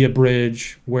is going to be a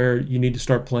bridge where you need to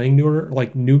start playing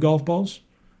new golf balls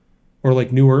or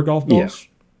like newer golf balls.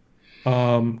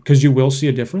 Because you will see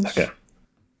a difference. Okay.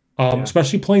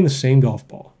 Especially playing the same golf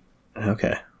ball.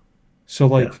 Okay. So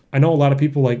like I know a lot of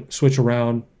people like switch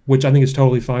around, which I think is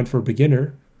totally fine for a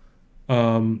beginner.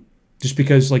 Just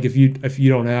because like if you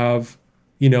don't have,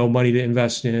 money to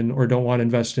invest in or don't want to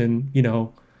invest in,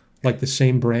 like the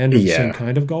same brand or the same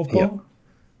kind of golf ball.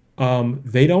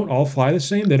 They don't all fly the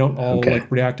same. They don't all like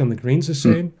react on the greens the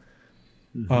same.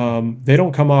 Mm-hmm. They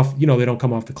don't come off, they don't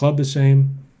come off the club the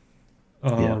same.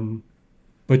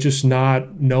 But just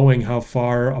not knowing how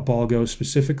far a ball goes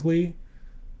specifically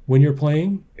when you're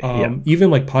playing.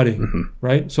 Even like putting,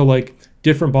 right? So like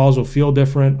different balls will feel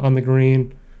different on the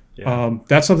green. Yeah.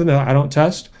 That's something that I don't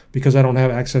test because I don't have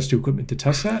access to equipment to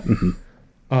test that.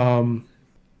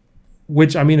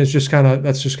 Which I mean is just kind of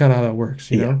how that works,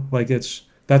 you know? Like that's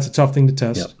a tough thing to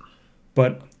test. Yep.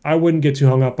 But I wouldn't get too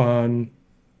hung up on,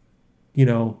 you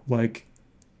know, like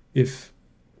if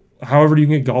however you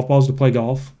can get golf balls to play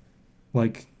golf,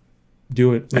 like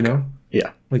do it, you know?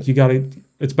 Yeah. Like you gotta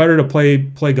it's better to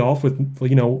play golf with,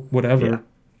 you know, whatever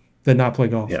than not play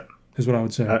golf. Yeah. Is what I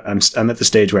would say. I'm at the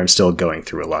stage where I'm still going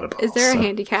through a lot of balls. Is there a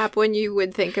handicap when you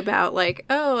would think about like,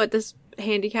 oh, at this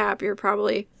handicap, you're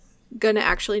probably going to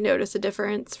actually notice a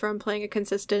difference from playing a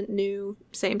consistent, new,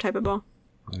 same type of ball?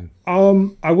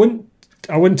 I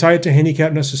wouldn't tie it to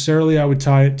handicap necessarily. I would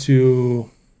tie it to,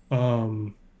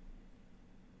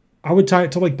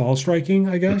 like ball striking,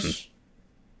 I guess.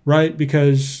 Right?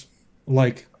 Because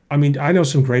like, I mean, I know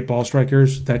some great ball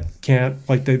strikers that can't,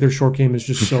 like, their short game is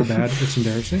just so bad, it's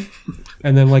embarrassing.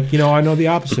 And then, like, you know, I know the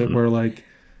opposite, where, like,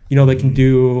 you know, they can't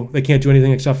do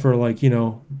anything except for, like, you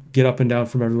know, get up and down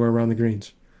from everywhere around the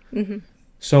greens.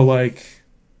 So, like,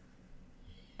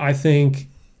 I think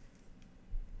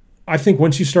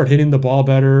once you start hitting the ball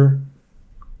better,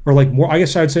 or, like, more, I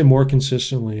guess I'd say more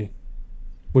consistently,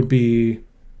 would be,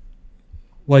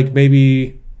 like,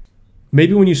 maybe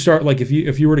when you start, like if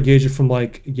you were to gauge it from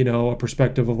like, you know, a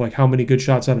perspective of like how many good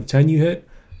shots out of 10 you hit,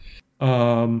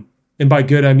 and by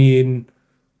good I mean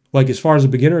like as far as a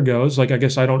beginner goes, like I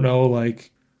guess I don't know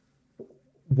like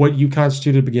what you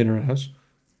constitute a beginner as,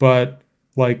 but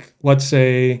like let's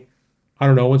say, I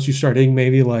don't know, once you start hitting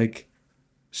maybe like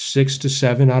 6 to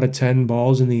 7 out of 10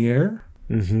 balls in the air,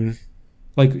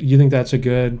 like you think that's a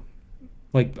good,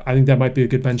 like I think that might be a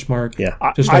good benchmark. Yeah,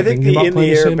 just I think the in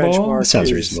the air benchmark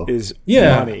sounds reasonable. Is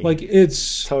money. Like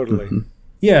it's totally.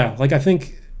 Yeah, like I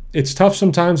think it's tough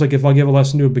sometimes. Like if I'll give a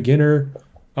lesson to a beginner,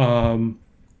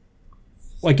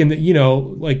 like in the, you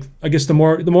know, like I guess the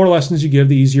more lessons you give,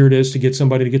 the easier it is to get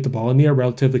somebody to get the ball in the air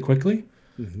relatively quickly.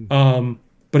 But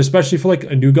especially for like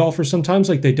a new golfer, sometimes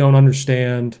like they don't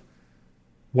understand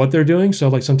what they're doing. So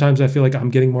like sometimes I feel like I'm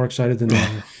getting more excited than they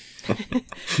are.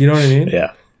 You know what I mean?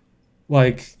 Yeah.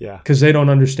 Like, because they don't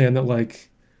understand that, like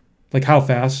how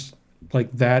fast, like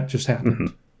that just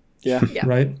happened. Yeah.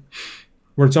 Right?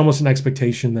 Where it's almost an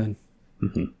expectation then.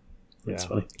 That's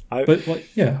funny. But like,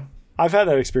 I've had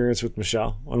that experience with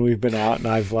Michelle when we've been out, and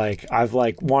I've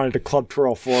wanted to club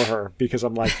twirl for her because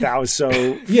I'm like, that was so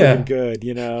freaking good,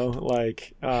 you know?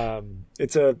 Like,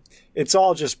 it's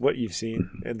all just what you've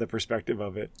seen in the perspective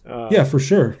of it. Yeah, for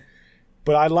sure.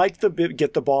 But I like the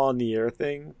get the ball in the air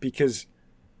thing because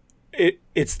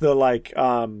it's the like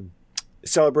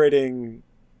celebrating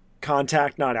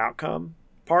contact, not outcome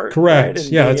part. Correct. Right?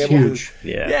 Yeah, that's huge.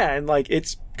 Yeah, and like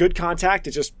it's good contact.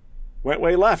 It just went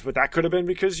way left, but that could have been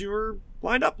because you were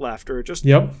lined up left or just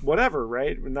whatever,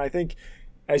 right? And I think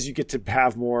as you get to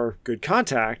have more good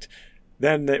contact,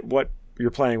 then what you're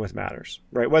playing with matters,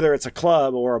 right? Whether it's a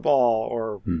club or a ball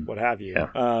or what have you.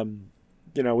 Yeah.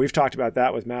 You know, we've talked about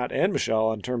that with Matt and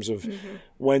Michelle in terms of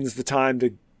when's the time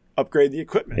to upgrade the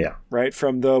equipment, right?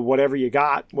 From the whatever you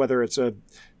got, whether it's a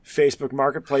Facebook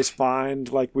Marketplace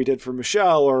find like we did for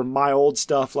Michelle or my old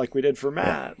stuff like we did for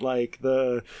Matt. Like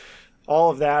all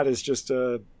of that is just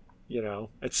you know,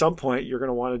 at some point you're going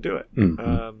to want to do it.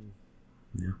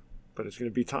 But it's going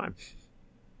to be time.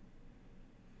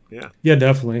 Yeah,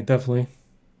 definitely.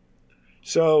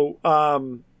 So,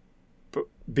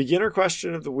 beginner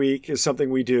question of the week is something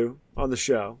we do on the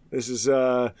show. This is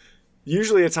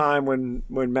usually a time when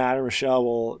Matt or Michelle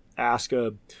will ask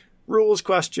a rules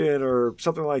question or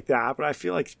something like that, but I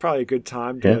feel like it's probably a good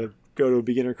time to go to a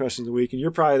beginner question of the week, and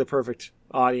you're probably the perfect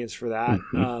audience for that.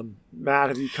 Matt,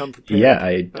 have you come prepared? Yeah,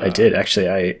 I did.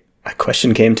 Actually, a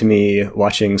question came to me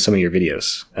watching some of your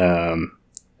videos.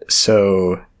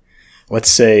 So let's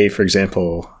say, for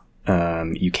example,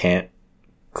 you can't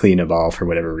clean a ball for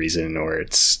whatever reason, or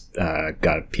it's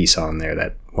got a piece on there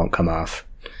that won't come off.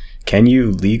 Can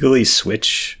you legally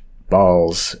switch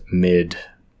balls mid,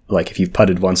 like if you've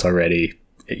putted once already,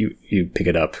 you pick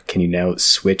it up, can you now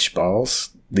switch balls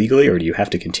legally, or do you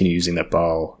have to continue using that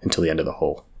ball until the end of the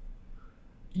hole?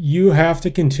 You have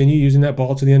to continue using that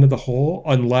ball to the end of the hole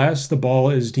unless the ball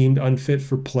is deemed unfit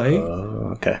for play.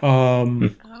 Okay.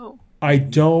 I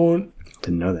didn't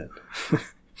know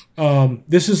that.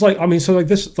 This is like, I mean, so like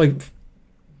this, like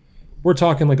we're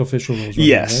talking like official rules. Right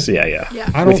yes. now, right?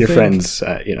 Yeah. With your friends,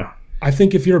 you know. I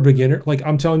think if you're a beginner, like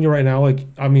I'm telling you right now, like,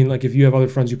 I mean, like if you have other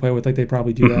friends you play with, like they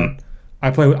probably do that.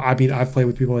 I've played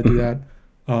with people that do that.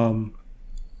 I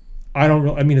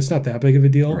mean, it's not that big of a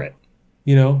deal, right?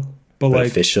 You know, But like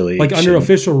officially, like under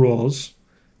official rules,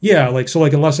 yeah, like so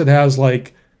like unless it has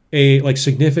like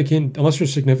significant, unless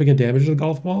there's significant damage to the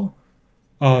golf ball,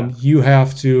 you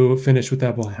have to finish with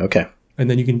that ball. Okay. And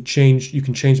then you can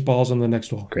change balls on the next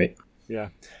hole. Great. Yeah.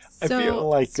 I feel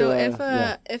like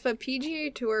if a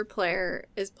PGA Tour player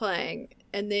is playing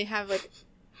and they have like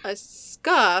a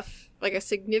scuff, like a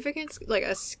significant, like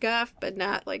a scuff, but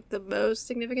not like the most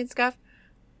significant scuff,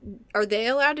 are they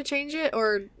allowed to change it,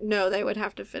 or no? They would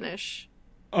have to finish.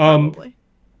 Probably.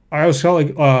 I was kind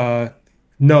of like,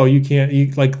 no, you can't.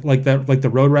 You like that, like the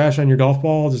road rash on your golf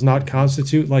ball does not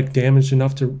constitute like damage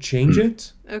enough to change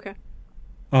it. Okay.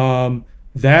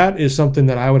 That is something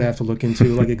that I would have to look into,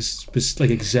 like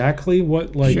exactly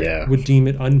what would deem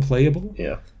it unplayable.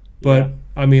 Yeah. But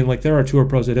I mean, like there are tour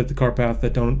pros that hit the car path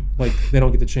that don't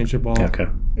get to change their ball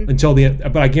until the end.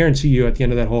 But I guarantee you, at the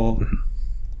end of that hole,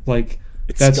 like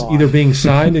that's gone. Either being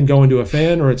signed and going to a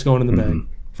fan, or it's going in the bag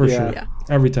for sure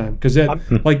every time, because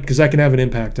that can have an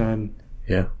impact on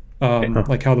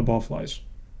like how the ball flies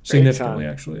significantly.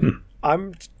 Actually,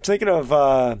 I'm thinking of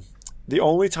the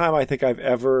only time I think I've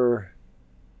ever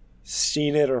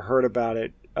seen it or heard about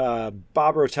it.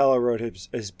 Bob Rotella wrote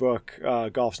his book,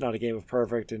 Golf's Not a Game of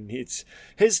Perfect, and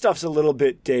his stuff's a little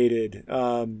bit dated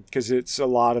because it's a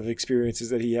lot of experiences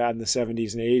that he had in the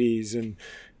 70s and 80s.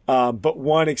 And but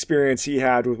one experience he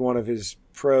had with one of his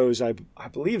pros, I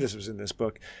believe this was in this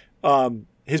book,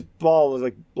 his ball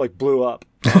was like blew up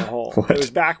in the hole. It was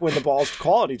back when the ball's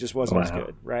quality just wasn't as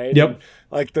good, right? Yep. And,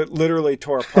 like that literally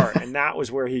tore apart, and that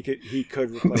was where he could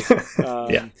replace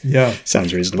it. Yeah,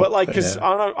 sounds reasonable. But like, because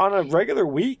on a regular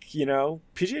week,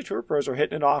 PGA Tour pros are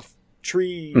hitting it off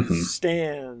trees,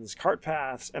 stands, cart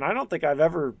paths, and I don't think I've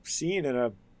ever seen in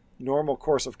a normal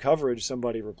course of coverage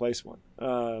somebody replace one.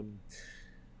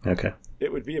 Okay.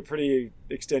 It would be a pretty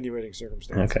extenuating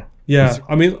circumstance. Okay. Yeah,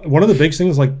 I mean, one of the big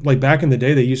things, like back in the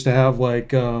day, they used to have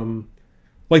like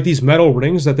these metal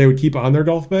rings that they would keep on their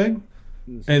golf bag,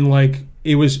 and like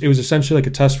it was essentially like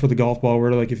a test for the golf ball,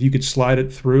 where like if you could slide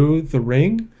it through the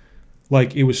ring,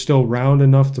 like it was still round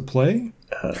enough to play,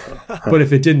 but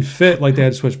if it didn't fit, like they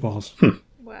had to switch balls.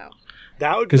 Wow.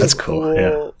 That would be that's a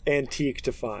cool antique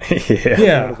to find.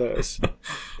 Yeah. One of those.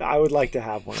 I would like to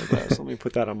have one of those. Let me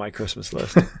put that on my Christmas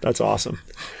list. That's awesome.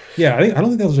 Yeah, I don't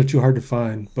think those are too hard to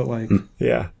find, but like,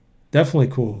 definitely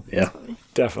cool. Yeah,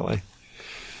 definitely.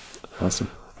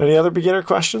 Awesome. Any other beginner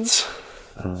questions?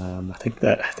 I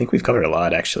think we've covered a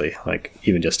lot, actually. Like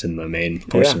even just in the main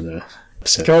portion of the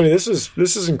episode. Cody, this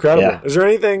is incredible. Yeah. Is there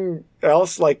anything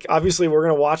else? Like, obviously, we're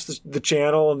going to watch the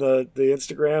channel and the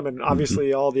Instagram, and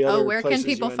obviously all the other. Oh, where can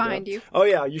people find you? Oh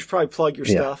yeah, you should probably plug your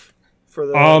stuff for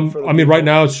the. I mean, right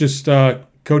now it's just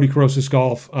Cody Karoses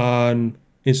Golf on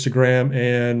Instagram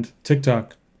and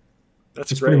TikTok.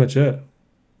 That's pretty much it.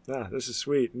 Yeah, this is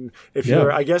sweet. And if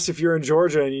you're in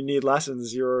Georgia and you need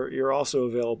lessons, you're also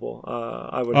available.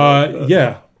 I would.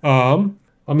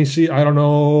 Let me see. I don't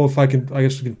know if I can. I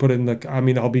guess we can put it in the. I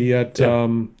mean, I'll be at.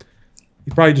 You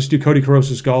probably just do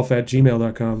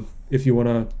CodyKarosesGolf@gmail.com if you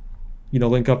want to,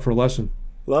 link up for a lesson.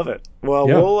 Love it.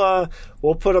 Well,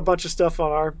 we'll put a bunch of stuff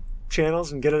on our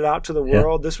channels and get it out to the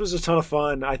world. This was a ton of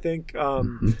fun. I think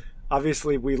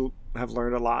obviously we have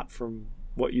learned a lot from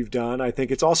what you've done. I think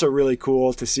it's also really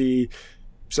cool to see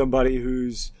somebody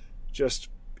who's just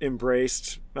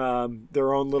embraced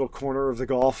their own little corner of the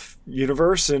golf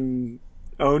universe and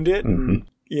owned it and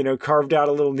carved out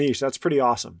a little niche. That's pretty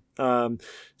awesome.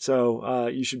 So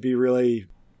you should be really,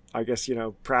 I guess,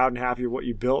 proud and happy with what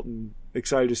you built and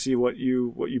excited to see what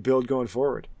you build going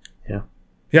forward.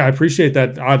 Yeah, I appreciate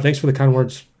that. Thanks for the kind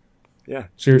words. Yeah,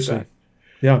 seriously.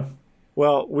 Yeah.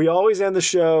 Well, we always end the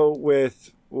show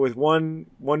with one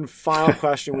final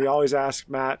question. We always ask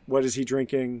Matt, what is he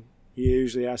drinking? He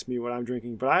usually asks me what I'm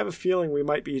drinking, but I have a feeling we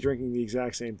might be drinking the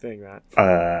exact same thing, Matt.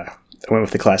 I went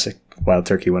with the classic Wild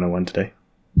Turkey 101 today.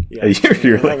 Yeah,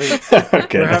 we're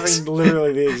having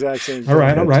literally the exact same thing. All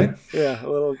right. Yeah, a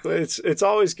little. It's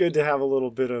always good to have a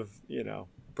little bit of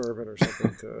bourbon or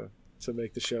something to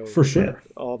make the show for sure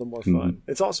all the more fun.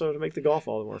 It's also to make the golf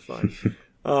all the more fun.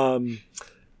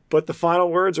 But the final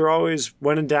words are always,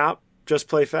 when in doubt, just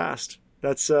play fast.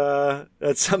 That's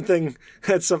something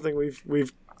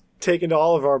we've taken to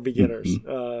all of our beginners.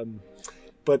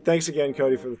 But thanks again,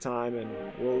 Cody, for the time, and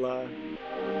we'll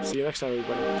see you next time,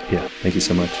 everybody. Yeah, thank you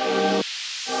so much.